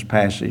notice in this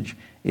passage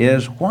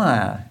is,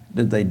 why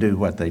did they do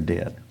what they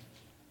did?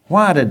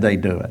 Why did they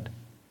do it?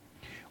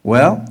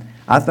 Well,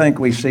 I think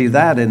we see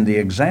that in the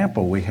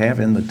example we have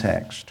in the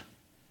text.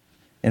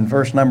 In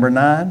verse number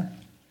 9,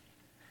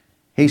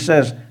 he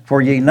says,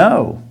 "For ye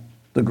know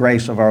the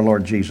grace of our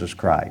Lord Jesus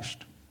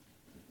Christ,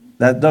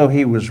 that though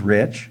he was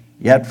rich,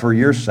 yet for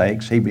your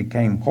sakes he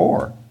became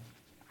poor,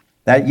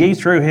 that ye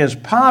through his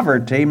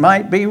poverty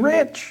might be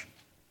rich."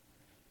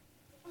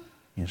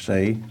 You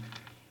see,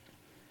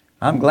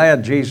 I'm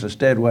glad Jesus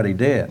did what he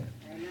did.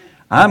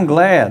 I'm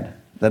glad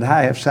that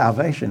I have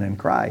salvation in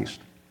Christ.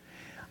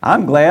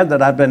 I'm glad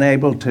that I've been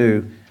able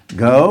to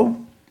go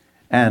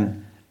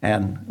and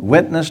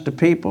witness to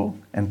people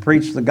and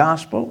preach the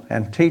gospel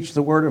and teach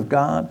the Word of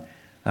God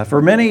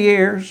for many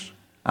years.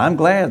 I'm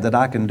glad that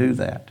I can do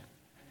that.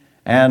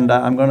 And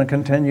I'm going to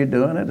continue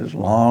doing it as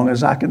long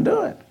as I can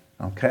do it,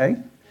 okay?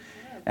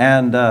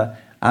 And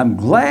I'm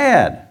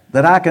glad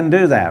that I can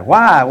do that.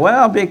 Why?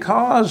 Well,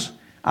 because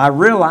I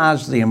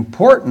realize the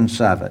importance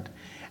of it.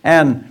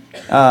 And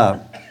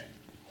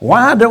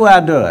why do I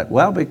do it?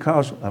 Well,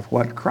 because of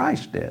what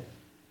Christ did.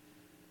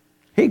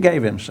 He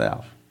gave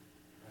himself.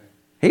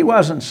 He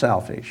wasn't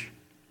selfish.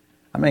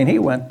 I mean, he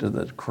went to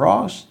the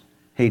cross.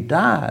 He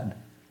died.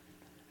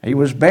 He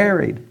was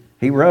buried.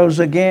 He rose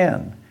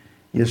again,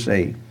 you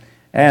see.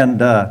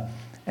 And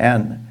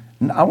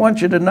I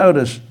want you to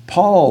notice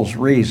Paul's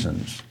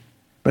reasons,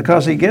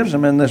 because he gives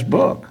them in this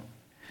book.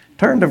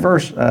 Turn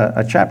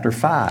to chapter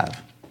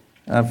 5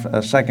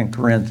 of 2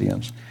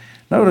 Corinthians.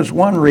 Notice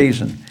one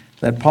reason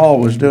that Paul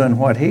was doing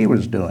what he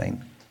was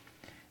doing.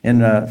 In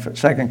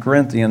 2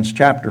 Corinthians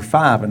chapter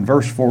 5 and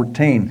verse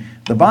 14,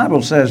 the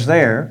Bible says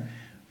there,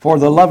 "For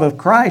the love of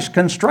Christ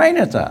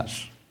constraineth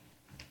us,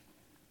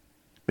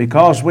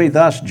 because we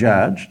thus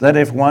judge that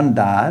if one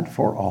died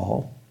for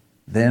all,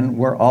 then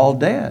we're all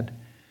dead."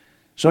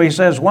 So he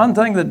says, one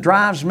thing that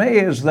drives me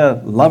is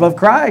the love of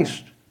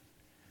Christ.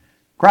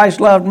 Christ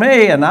loved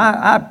me, and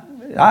I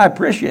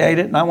appreciate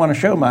it, and I want to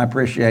show my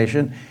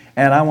appreciation,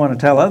 and I want to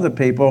tell other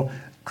people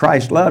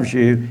Christ loves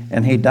you,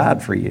 and he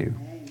died for you.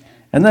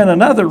 And then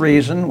another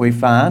reason we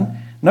find,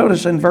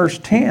 notice in verse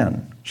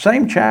 10,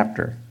 same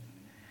chapter,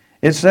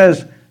 it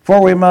says,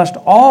 "For we must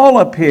all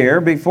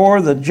appear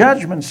before the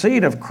judgment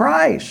seat of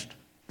Christ,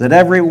 that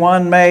every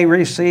one may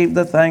receive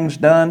the things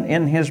done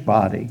in his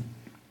body,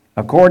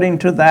 according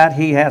to that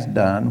he hath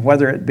done,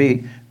 whether it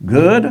be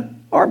good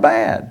or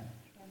bad."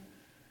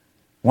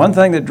 One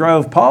thing that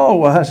drove Paul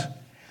was,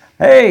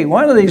 hey,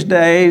 one of these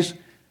days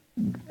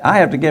I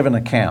have to give an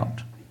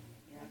account.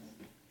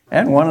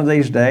 And one of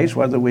these days,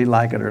 whether we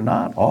like it or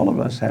not, all of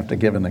us have to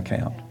give an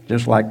account,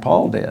 just like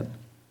Paul did,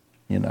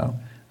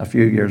 a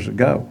few years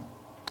ago.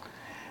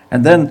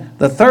 And then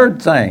the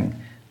third thing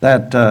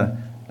that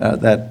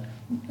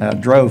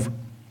drove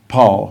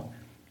Paul,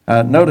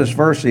 notice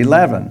verse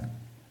 11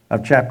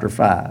 of chapter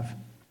 5.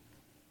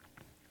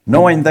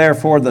 "Knowing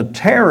therefore the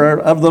terror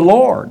of the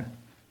Lord,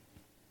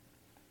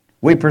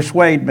 we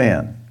persuade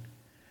men.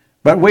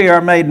 But we are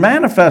made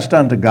manifest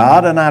unto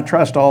God, and I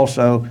trust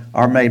also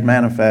are made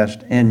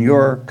manifest in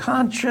your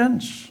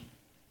conscience."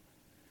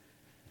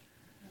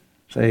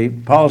 See,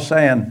 Paul's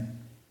saying,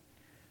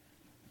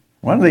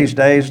 one of these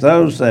days,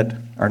 those that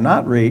are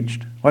not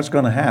reached, what's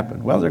going to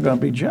happen? Well, they're going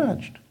to be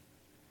judged.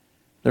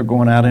 They're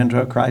going out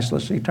into a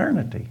Christless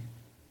eternity.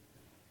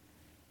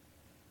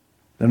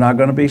 They're not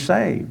going to be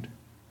saved.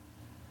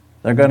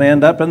 They're going to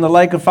end up in the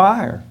lake of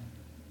fire.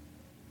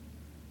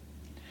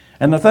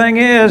 And the thing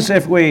is,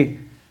 if we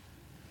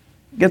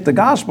get the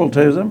gospel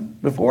to them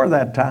before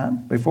that time,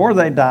 before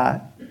they die,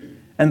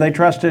 and they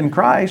trust in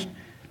Christ,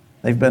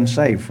 they've been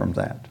saved from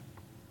that.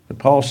 But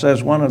Paul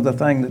says one of the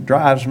things that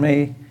drives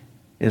me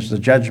is the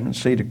judgment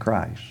seat of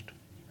Christ.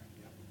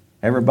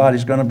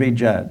 Everybody's going to be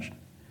judged.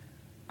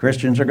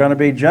 Christians are going to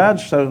be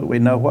judged so that we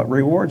know what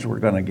rewards we're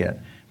going to get.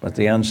 But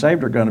the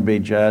unsaved are going to be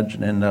judged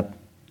and end up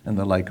in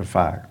the lake of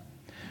fire.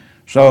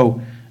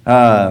 So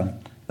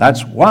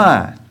that's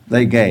why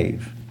they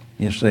gave,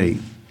 you see.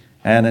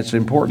 And it's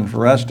important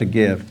for us to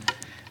give.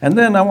 And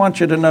then I want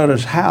you to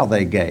notice how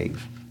they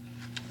gave.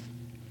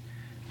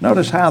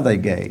 Notice how they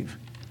gave.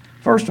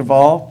 First of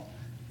all,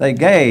 they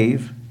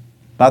gave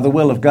by the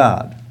will of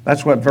God.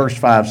 That's what verse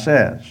 5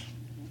 says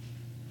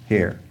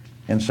here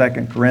in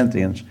 2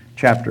 Corinthians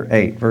chapter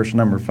 8, verse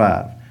number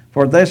 5.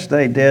 "For this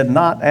they did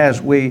not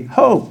as we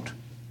hoped."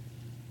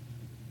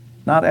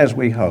 Not as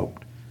we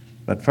hoped.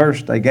 But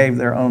first they gave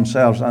their own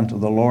selves unto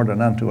the Lord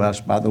and unto us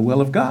by the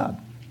will of God.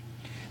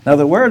 In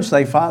other words,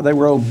 they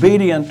were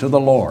obedient to the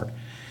Lord.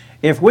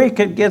 If we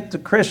could get the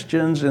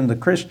Christians in the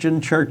Christian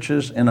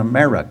churches in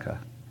America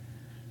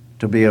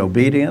to be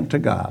obedient to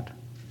God,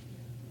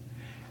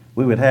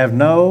 we would have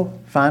no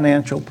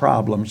financial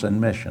problems in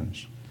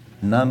missions.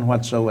 None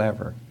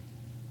whatsoever.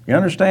 You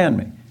understand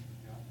me?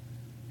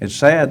 It's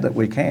sad that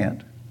we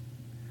can't.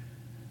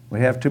 We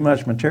have too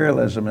much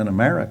materialism in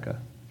America.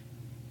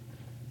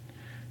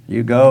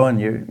 You go and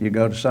you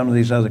go to some of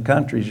these other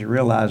countries, you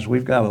realize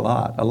we've got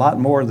a lot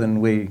more than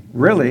we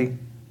really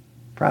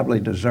probably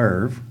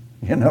deserve.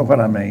 You know what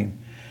I mean?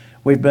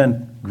 We've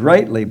been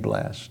greatly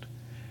blessed.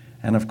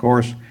 And of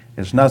course,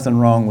 there's nothing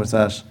wrong with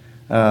us,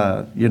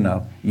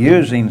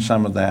 using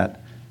some of that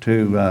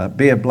to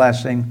be a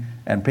blessing,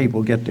 and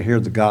people get to hear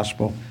the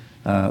gospel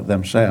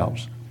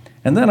themselves.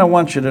 And then I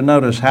want you to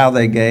notice how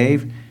they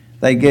gave.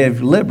 They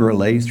gave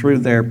liberally through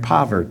their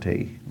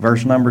poverty.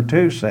 Verse number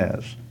 2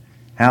 says,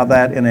 how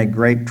that in a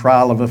great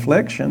trial of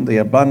affliction, the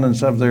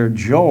abundance of their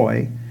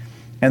joy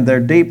and their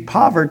deep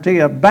poverty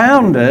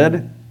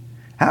abounded.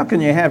 How can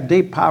you have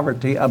deep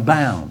poverty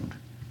abound?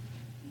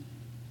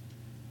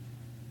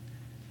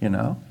 You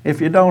know,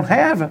 if you don't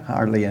have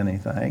hardly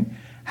anything,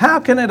 how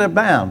can it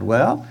abound?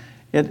 Well,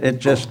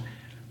 it's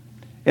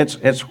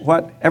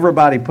what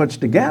everybody puts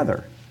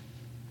together.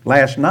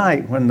 Last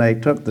night when they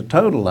took the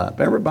total up,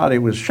 everybody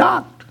was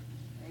shocked.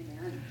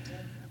 Amen.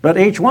 But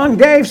each one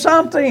gave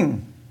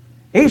something.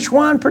 Each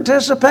one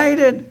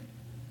participated.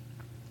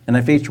 And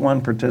if each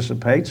one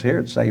participates here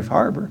at Safe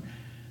Harbor,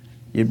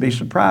 you'd be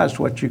surprised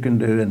what you can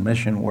do in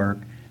mission work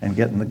and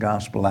getting the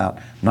gospel out,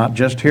 not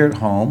just here at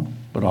home,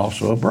 but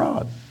also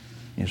abroad,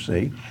 you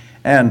see.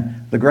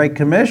 And the Great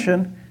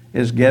Commission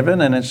is given,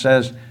 and it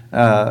says,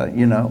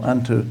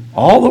 unto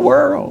all the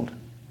world,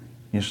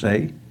 you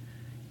see.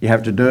 You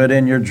have to do it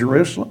in your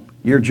Jerusalem,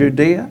 your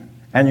Judea,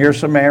 and your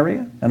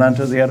Samaria, and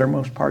unto the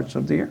uttermost parts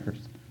of the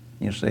earth.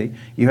 You see,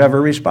 you have a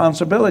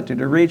responsibility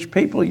to reach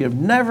people you've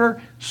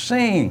never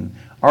seen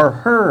or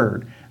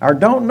heard or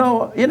don't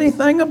know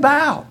anything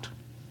about.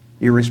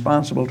 You're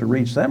responsible to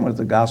reach them with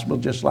the gospel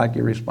just like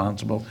you're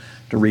responsible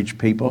to reach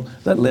people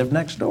that live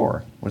next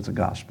door with the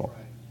gospel.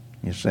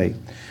 You see.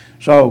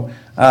 So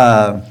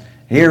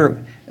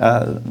here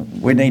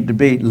we need to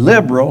be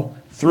liberal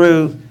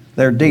through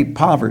their deep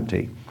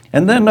poverty.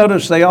 And then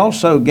notice they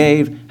also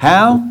gave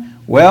how?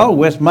 Well,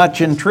 with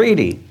much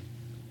entreaty.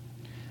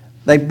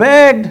 They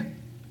begged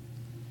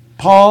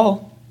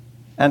Paul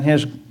and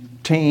his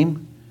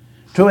team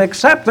to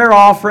accept their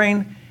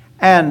offering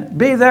and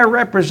be their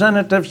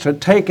representatives to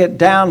take it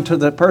down to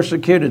the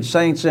persecuted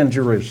saints in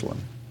Jerusalem.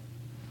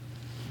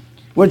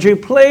 Would you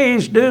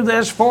please do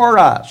this for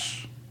us?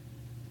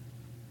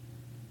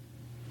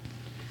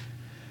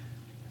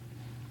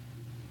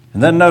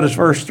 And then notice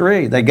verse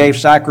 3. They gave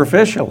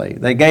sacrificially.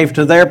 They gave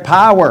to their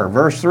power.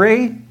 Verse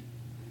 3.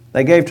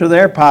 They gave to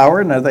their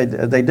power. Now they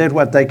did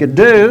what they could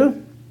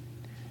do.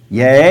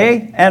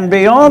 Yea, and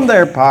beyond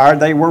their power,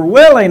 they were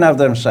willing of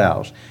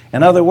themselves.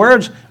 In other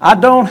words, I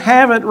don't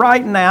have it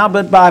right now,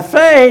 but by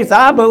faith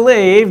I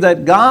believe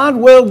that God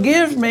will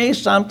give me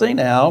something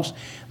else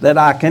that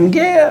I can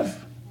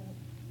give.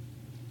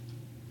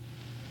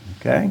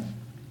 Okay?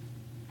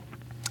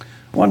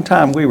 One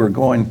time we were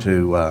going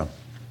to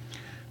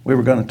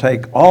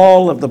take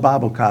all of the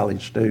Bible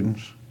college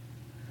students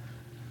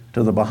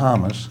to the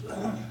Bahamas,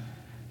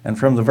 and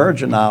from the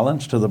Virgin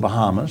Islands to the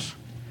Bahamas.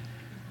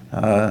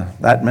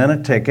 That meant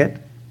a ticket.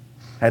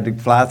 Had to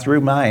fly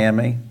through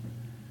Miami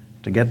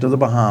to get to the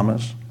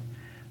Bahamas.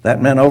 That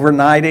meant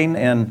overnighting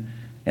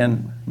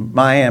in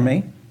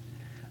Miami.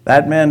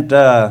 That meant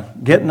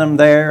getting them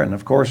there and,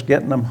 of course,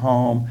 getting them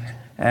home.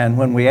 And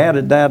when we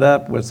added that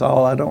up with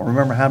all, I don't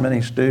remember how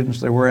many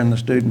students there were in the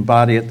student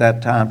body at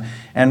that time.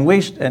 And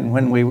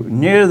when we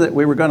knew that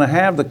we were going to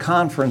have the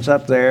conference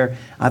up there,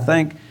 I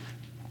think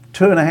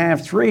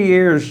 2.5, 3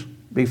 years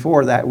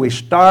before that, we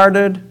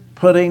started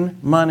putting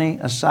money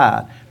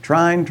aside,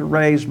 trying to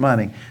raise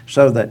money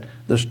so that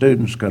the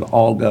students could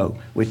all go.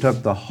 We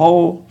took the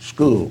whole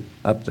school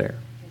up there,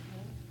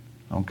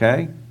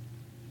 okay?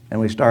 And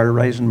we started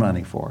raising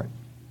money for it.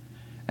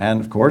 And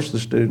of course, the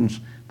students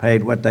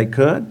paid what they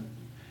could,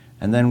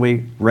 and then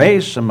we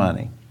raised some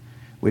money.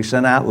 We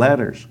sent out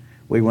letters.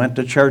 We went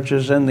to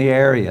churches in the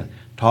area,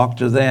 talked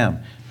to them.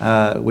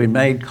 We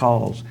made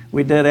calls.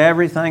 We did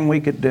everything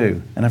we could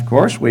do. And of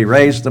course, we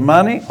raised the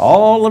money.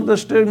 All of the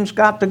students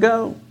got to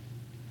go.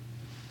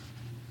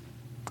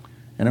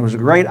 And it was a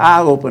great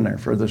eye-opener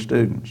for the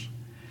students.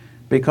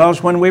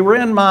 Because when we were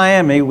in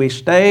Miami, we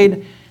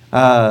stayed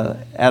at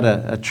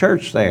a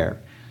church there,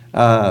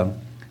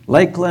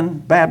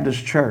 Lakeland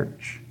Baptist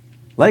Church.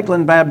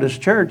 Lakeland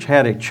Baptist Church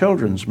had a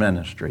children's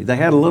ministry. They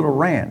had a little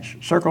ranch,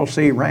 Circle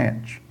C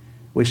Ranch.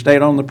 We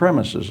stayed on the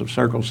premises of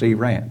Circle C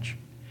Ranch.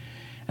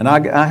 And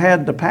I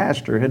had the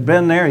pastor, had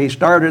been there. He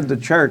started the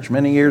church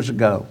many years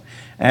ago.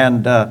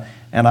 And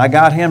I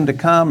got him to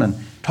come and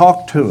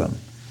talk to him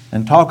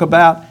and talk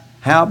about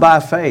how by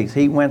faith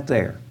he went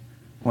there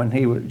when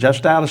he was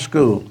just out of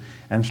school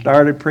and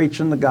started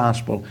preaching the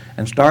gospel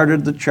and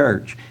started the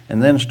church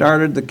and then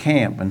started the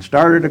camp and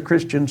started a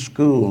Christian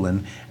school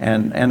and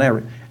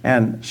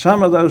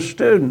some of those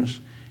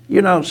students,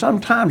 you know,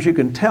 sometimes you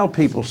can tell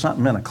people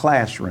something in a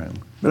classroom,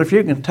 but if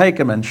you can take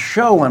them and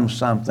show them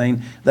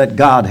something that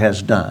God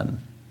has done,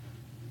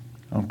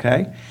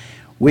 okay?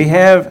 We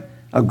have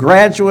a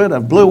graduate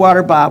of Blue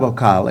Water Bible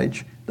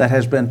College that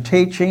has been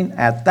teaching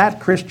at that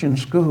Christian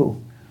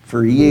school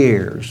for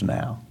years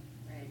now.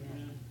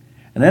 Amen.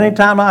 And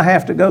anytime I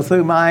have to go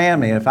through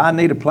Miami, if I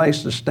need a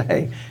place to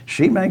stay,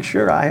 she makes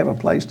sure I have a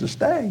place to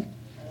stay.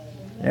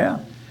 Yeah.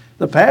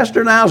 The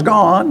pastor now's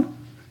gone.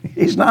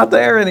 He's not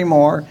there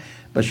anymore,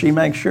 but she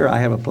makes sure I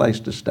have a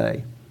place to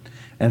stay.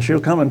 And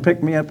she'll come and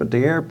pick me up at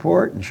the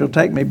airport, and she'll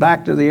take me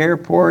back to the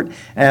airport,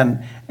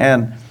 and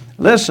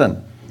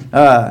listen,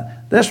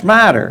 this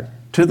mattered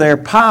to their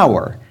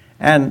power,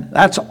 and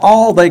that's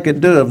all they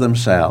could do of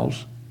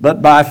themselves,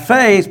 but by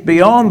faith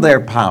beyond their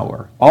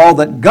power, all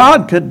that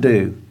God could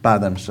do by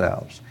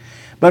themselves.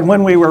 But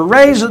when we were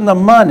raising the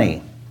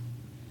money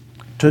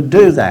to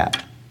do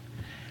that,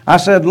 I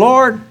said,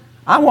 Lord,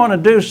 I want to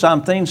do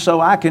something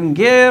so I can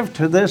give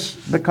to this,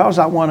 because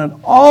I wanted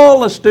all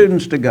the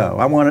students to go.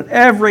 I wanted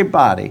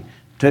everybody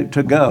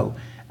to go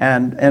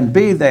and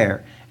be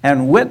there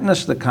and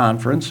witness the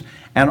conference,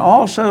 and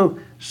also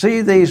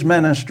see these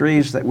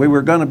ministries that we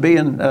were going to be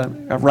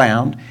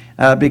around,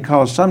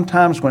 because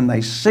sometimes when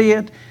they see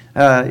it,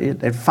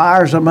 it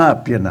fires them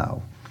up, you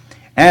know.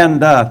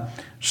 And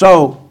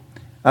so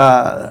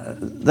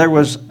there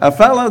was a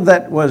fellow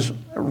that was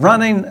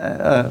running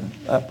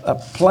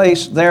a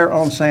place there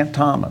on St.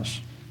 Thomas.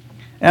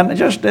 And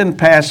just in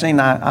passing,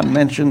 I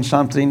mentioned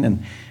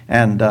something,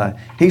 and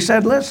he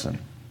said, listen,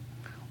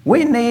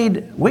 we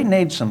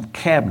need some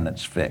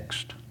cabinets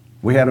fixed.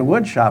 We had a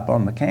wood shop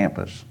on the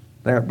campus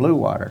there at Blue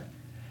Water.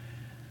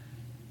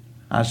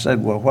 I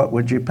said, well, what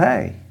would you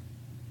pay?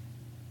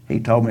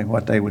 He told me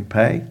what they would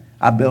pay.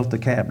 I built the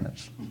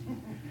cabinets.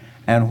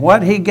 And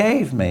what he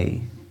gave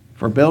me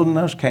for building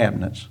those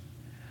cabinets,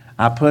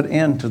 I put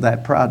into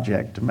that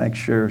project to make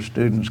sure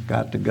students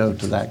got to go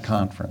to that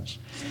conference.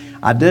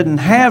 I didn't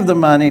have the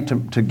money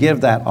to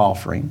give that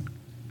offering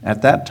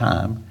at that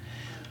time,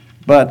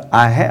 but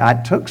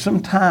I took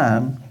some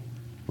time,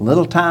 a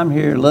little time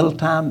here, a little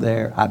time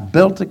there. I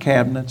built the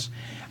cabinets,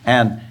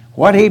 and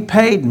what he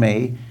paid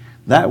me,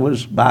 that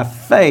was by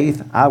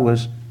faith. I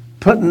was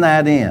putting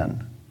that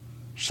in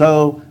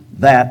so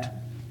that,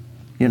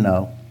 you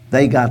know,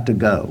 they got to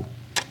go.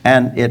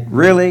 And it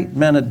really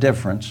meant a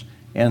difference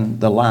in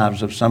the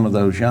lives of some of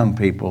those young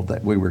people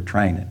that we were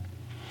training.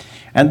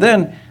 And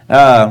then,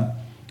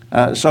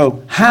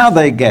 so how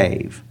they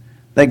gave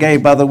by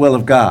the will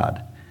of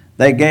God.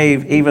 They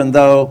gave even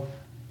though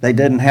they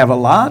didn't have a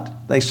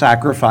lot, they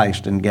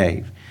sacrificed and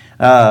gave.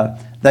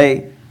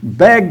 They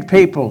begged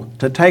people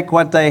to take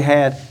what they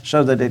had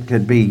so that it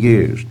could be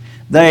used.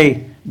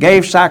 They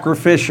gave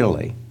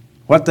sacrificially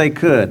what they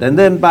could, and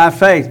then by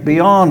faith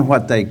beyond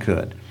what they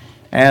could.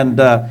 And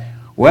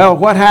well,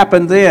 what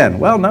happened then?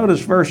 Well,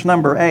 notice verse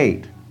number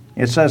 8.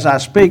 It says, I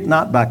speak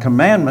not by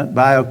commandment,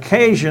 by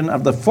occasion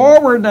of the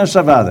forwardness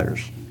of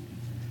others,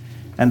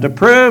 and to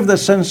prove the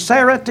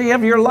sincerity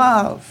of your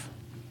love.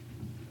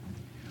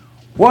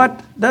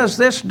 What does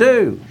this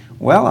do?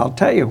 Well, I'll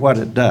tell you what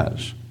it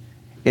does.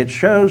 It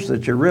shows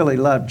that you really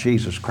love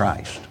Jesus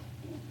Christ.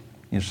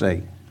 You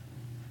see,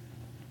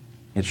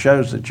 it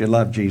shows that you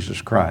love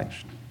Jesus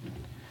Christ.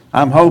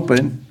 I'm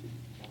hoping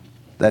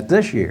that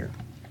this year,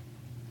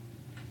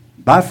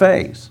 by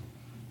faith,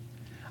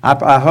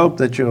 I hope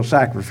that you'll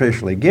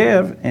sacrificially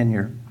give in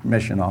your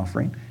mission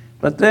offering,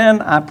 but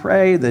then I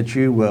pray that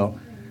you will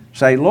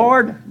say,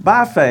 Lord,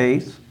 by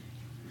faith,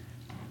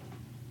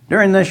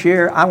 during this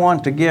year, I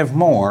want to give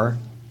more,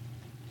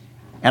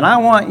 and I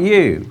want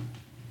you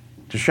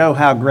to show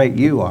how great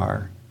you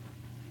are,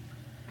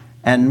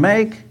 and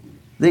make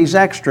these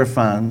extra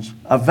funds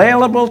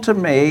available to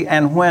me,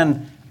 and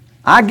when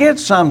I get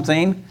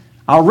something,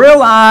 I'll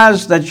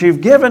realize that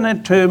you've given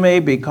it to me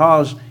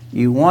because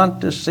you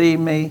want to see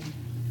me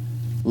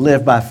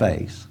live by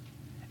faith,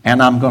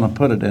 and I'm going to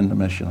put it in the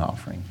mission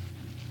offering.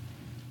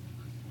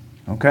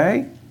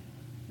 Okay?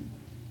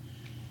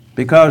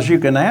 Because you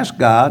can ask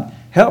God,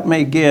 help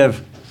me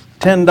give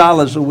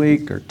 $10 a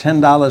week or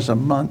 $10 a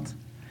month.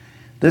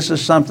 This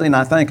is something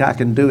I think I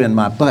can do in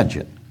my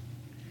budget.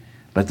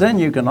 But then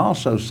you can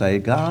also say,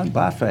 God,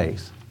 by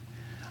faith,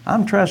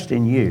 I'm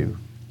trusting you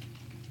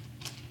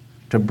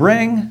to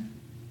bring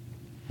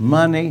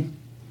money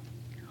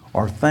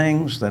or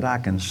things that I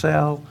can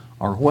sell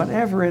or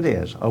whatever it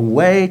is, a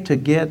way to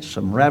get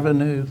some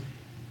revenue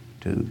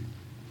to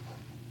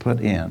put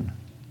in.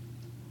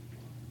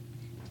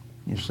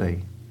 You see,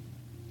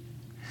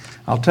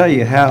 I'll tell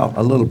you how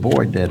a little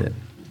boy did it.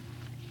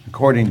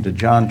 According to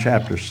John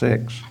chapter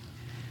 6,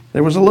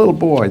 there was a little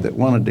boy that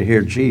wanted to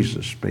hear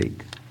Jesus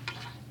speak.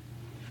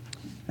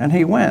 And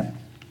he went. And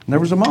there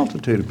was a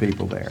multitude of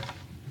people there.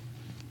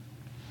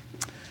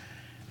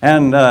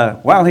 And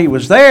while he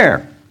was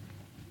there,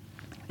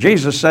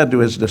 Jesus said to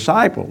his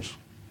disciples,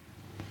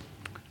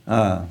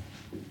 what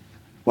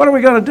are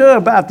we going to do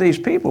about these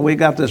people? We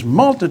got this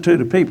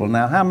multitude of people.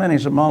 Now, how many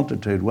is a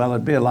multitude? Well,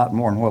 it'd be a lot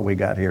more than what we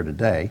got here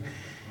today.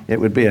 It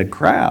would be a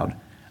crowd.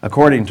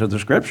 According to the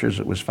scriptures,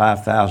 it was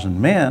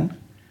 5,000 men,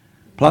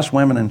 plus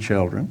women and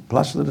children,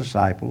 plus the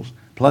disciples,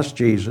 plus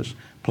Jesus,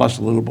 plus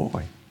the little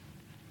boy.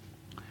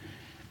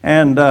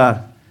 And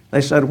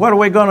they said, what are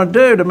we going to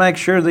do to make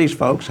sure these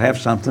folks have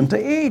something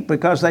to eat?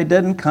 Because they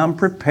didn't come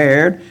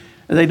prepared.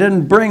 They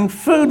didn't bring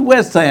food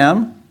with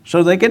them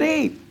so they could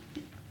eat.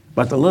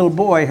 But the little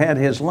boy had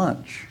his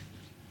lunch.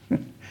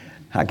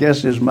 I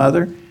guess his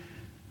mother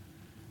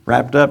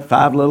wrapped up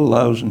 5 little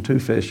loaves and 2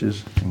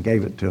 fishes and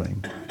gave it to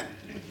him.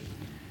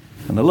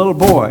 And the little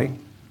boy,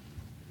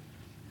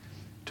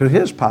 to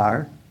his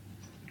power,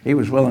 he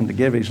was willing to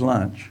give his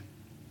lunch.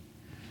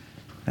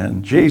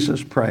 And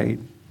Jesus prayed,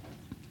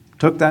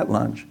 took that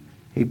lunch,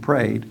 he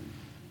prayed,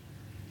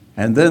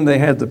 and then they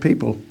had the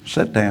people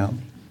sit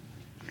down,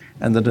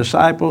 and the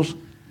disciples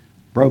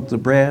broke the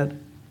bread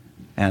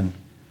and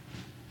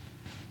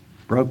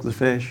broke the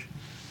fish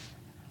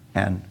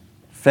and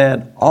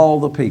fed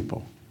all the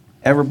people.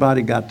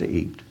 Everybody got to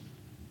eat.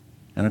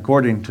 And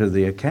according to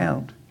the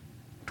account,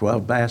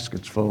 12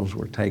 baskets full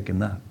were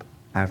taken up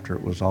after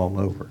it was all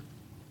over.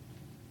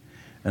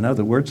 In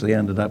other words, they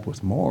ended up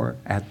with more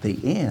at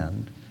the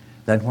end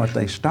than what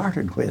they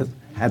started with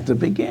at the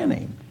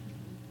beginning.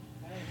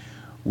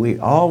 We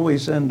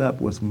always end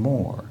up with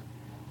more.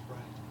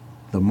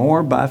 The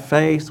more by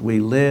faith we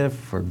live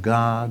for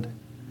God,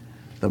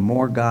 the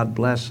more God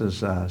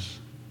blesses us,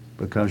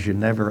 because you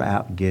never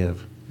outgive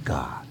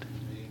God.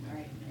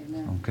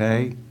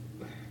 Okay?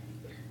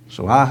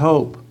 So I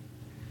hope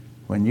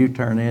when you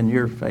turn in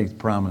your faith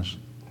promise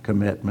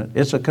commitment,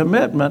 it's a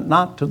commitment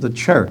not to the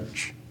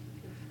church,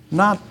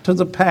 not to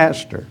the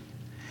pastor.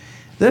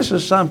 This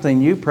is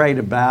something you prayed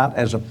about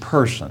as a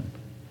person.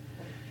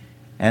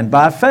 And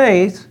by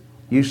faith,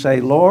 you say,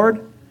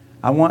 Lord,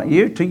 I want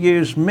you to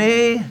use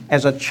me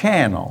as a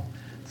channel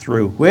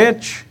through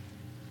which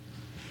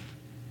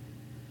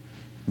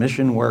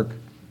mission work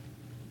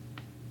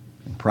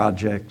and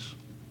projects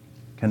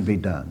can be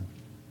done.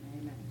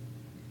 Amen.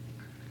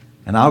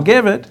 And I'll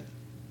give it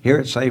here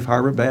at Safe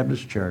Harbor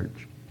Baptist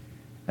Church.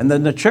 And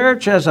then the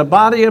church, as a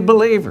body of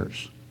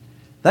believers,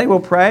 they will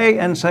pray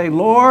and say,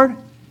 Lord,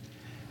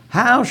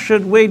 how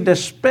should we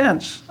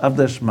dispense of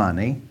this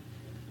money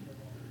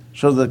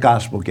so the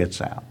gospel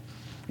gets out?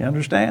 You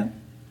understand?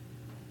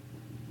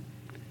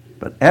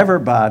 But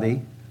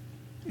everybody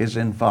is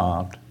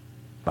involved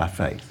by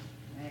faith.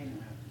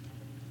 Amen.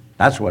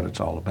 That's what it's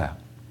all about.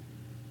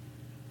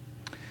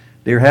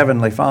 Dear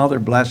Heavenly Father,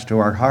 bless to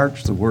our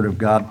hearts the Word of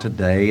God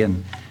today,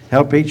 and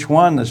help each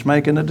one that's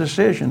making a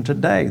decision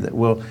today that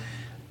will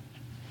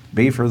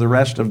be for the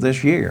rest of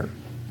this year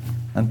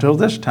until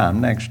this time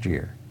next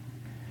year.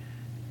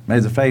 May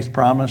the faith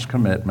promise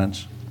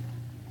commitments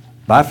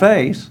by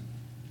faith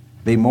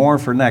be more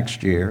for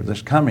next year,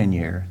 this coming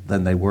year,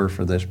 than they were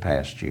for this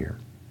past year.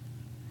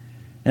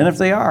 And if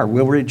they are,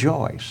 we'll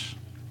rejoice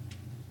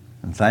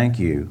and thank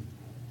you.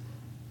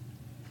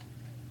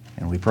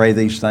 And we pray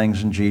these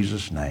things in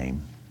Jesus'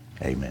 name.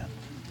 Amen.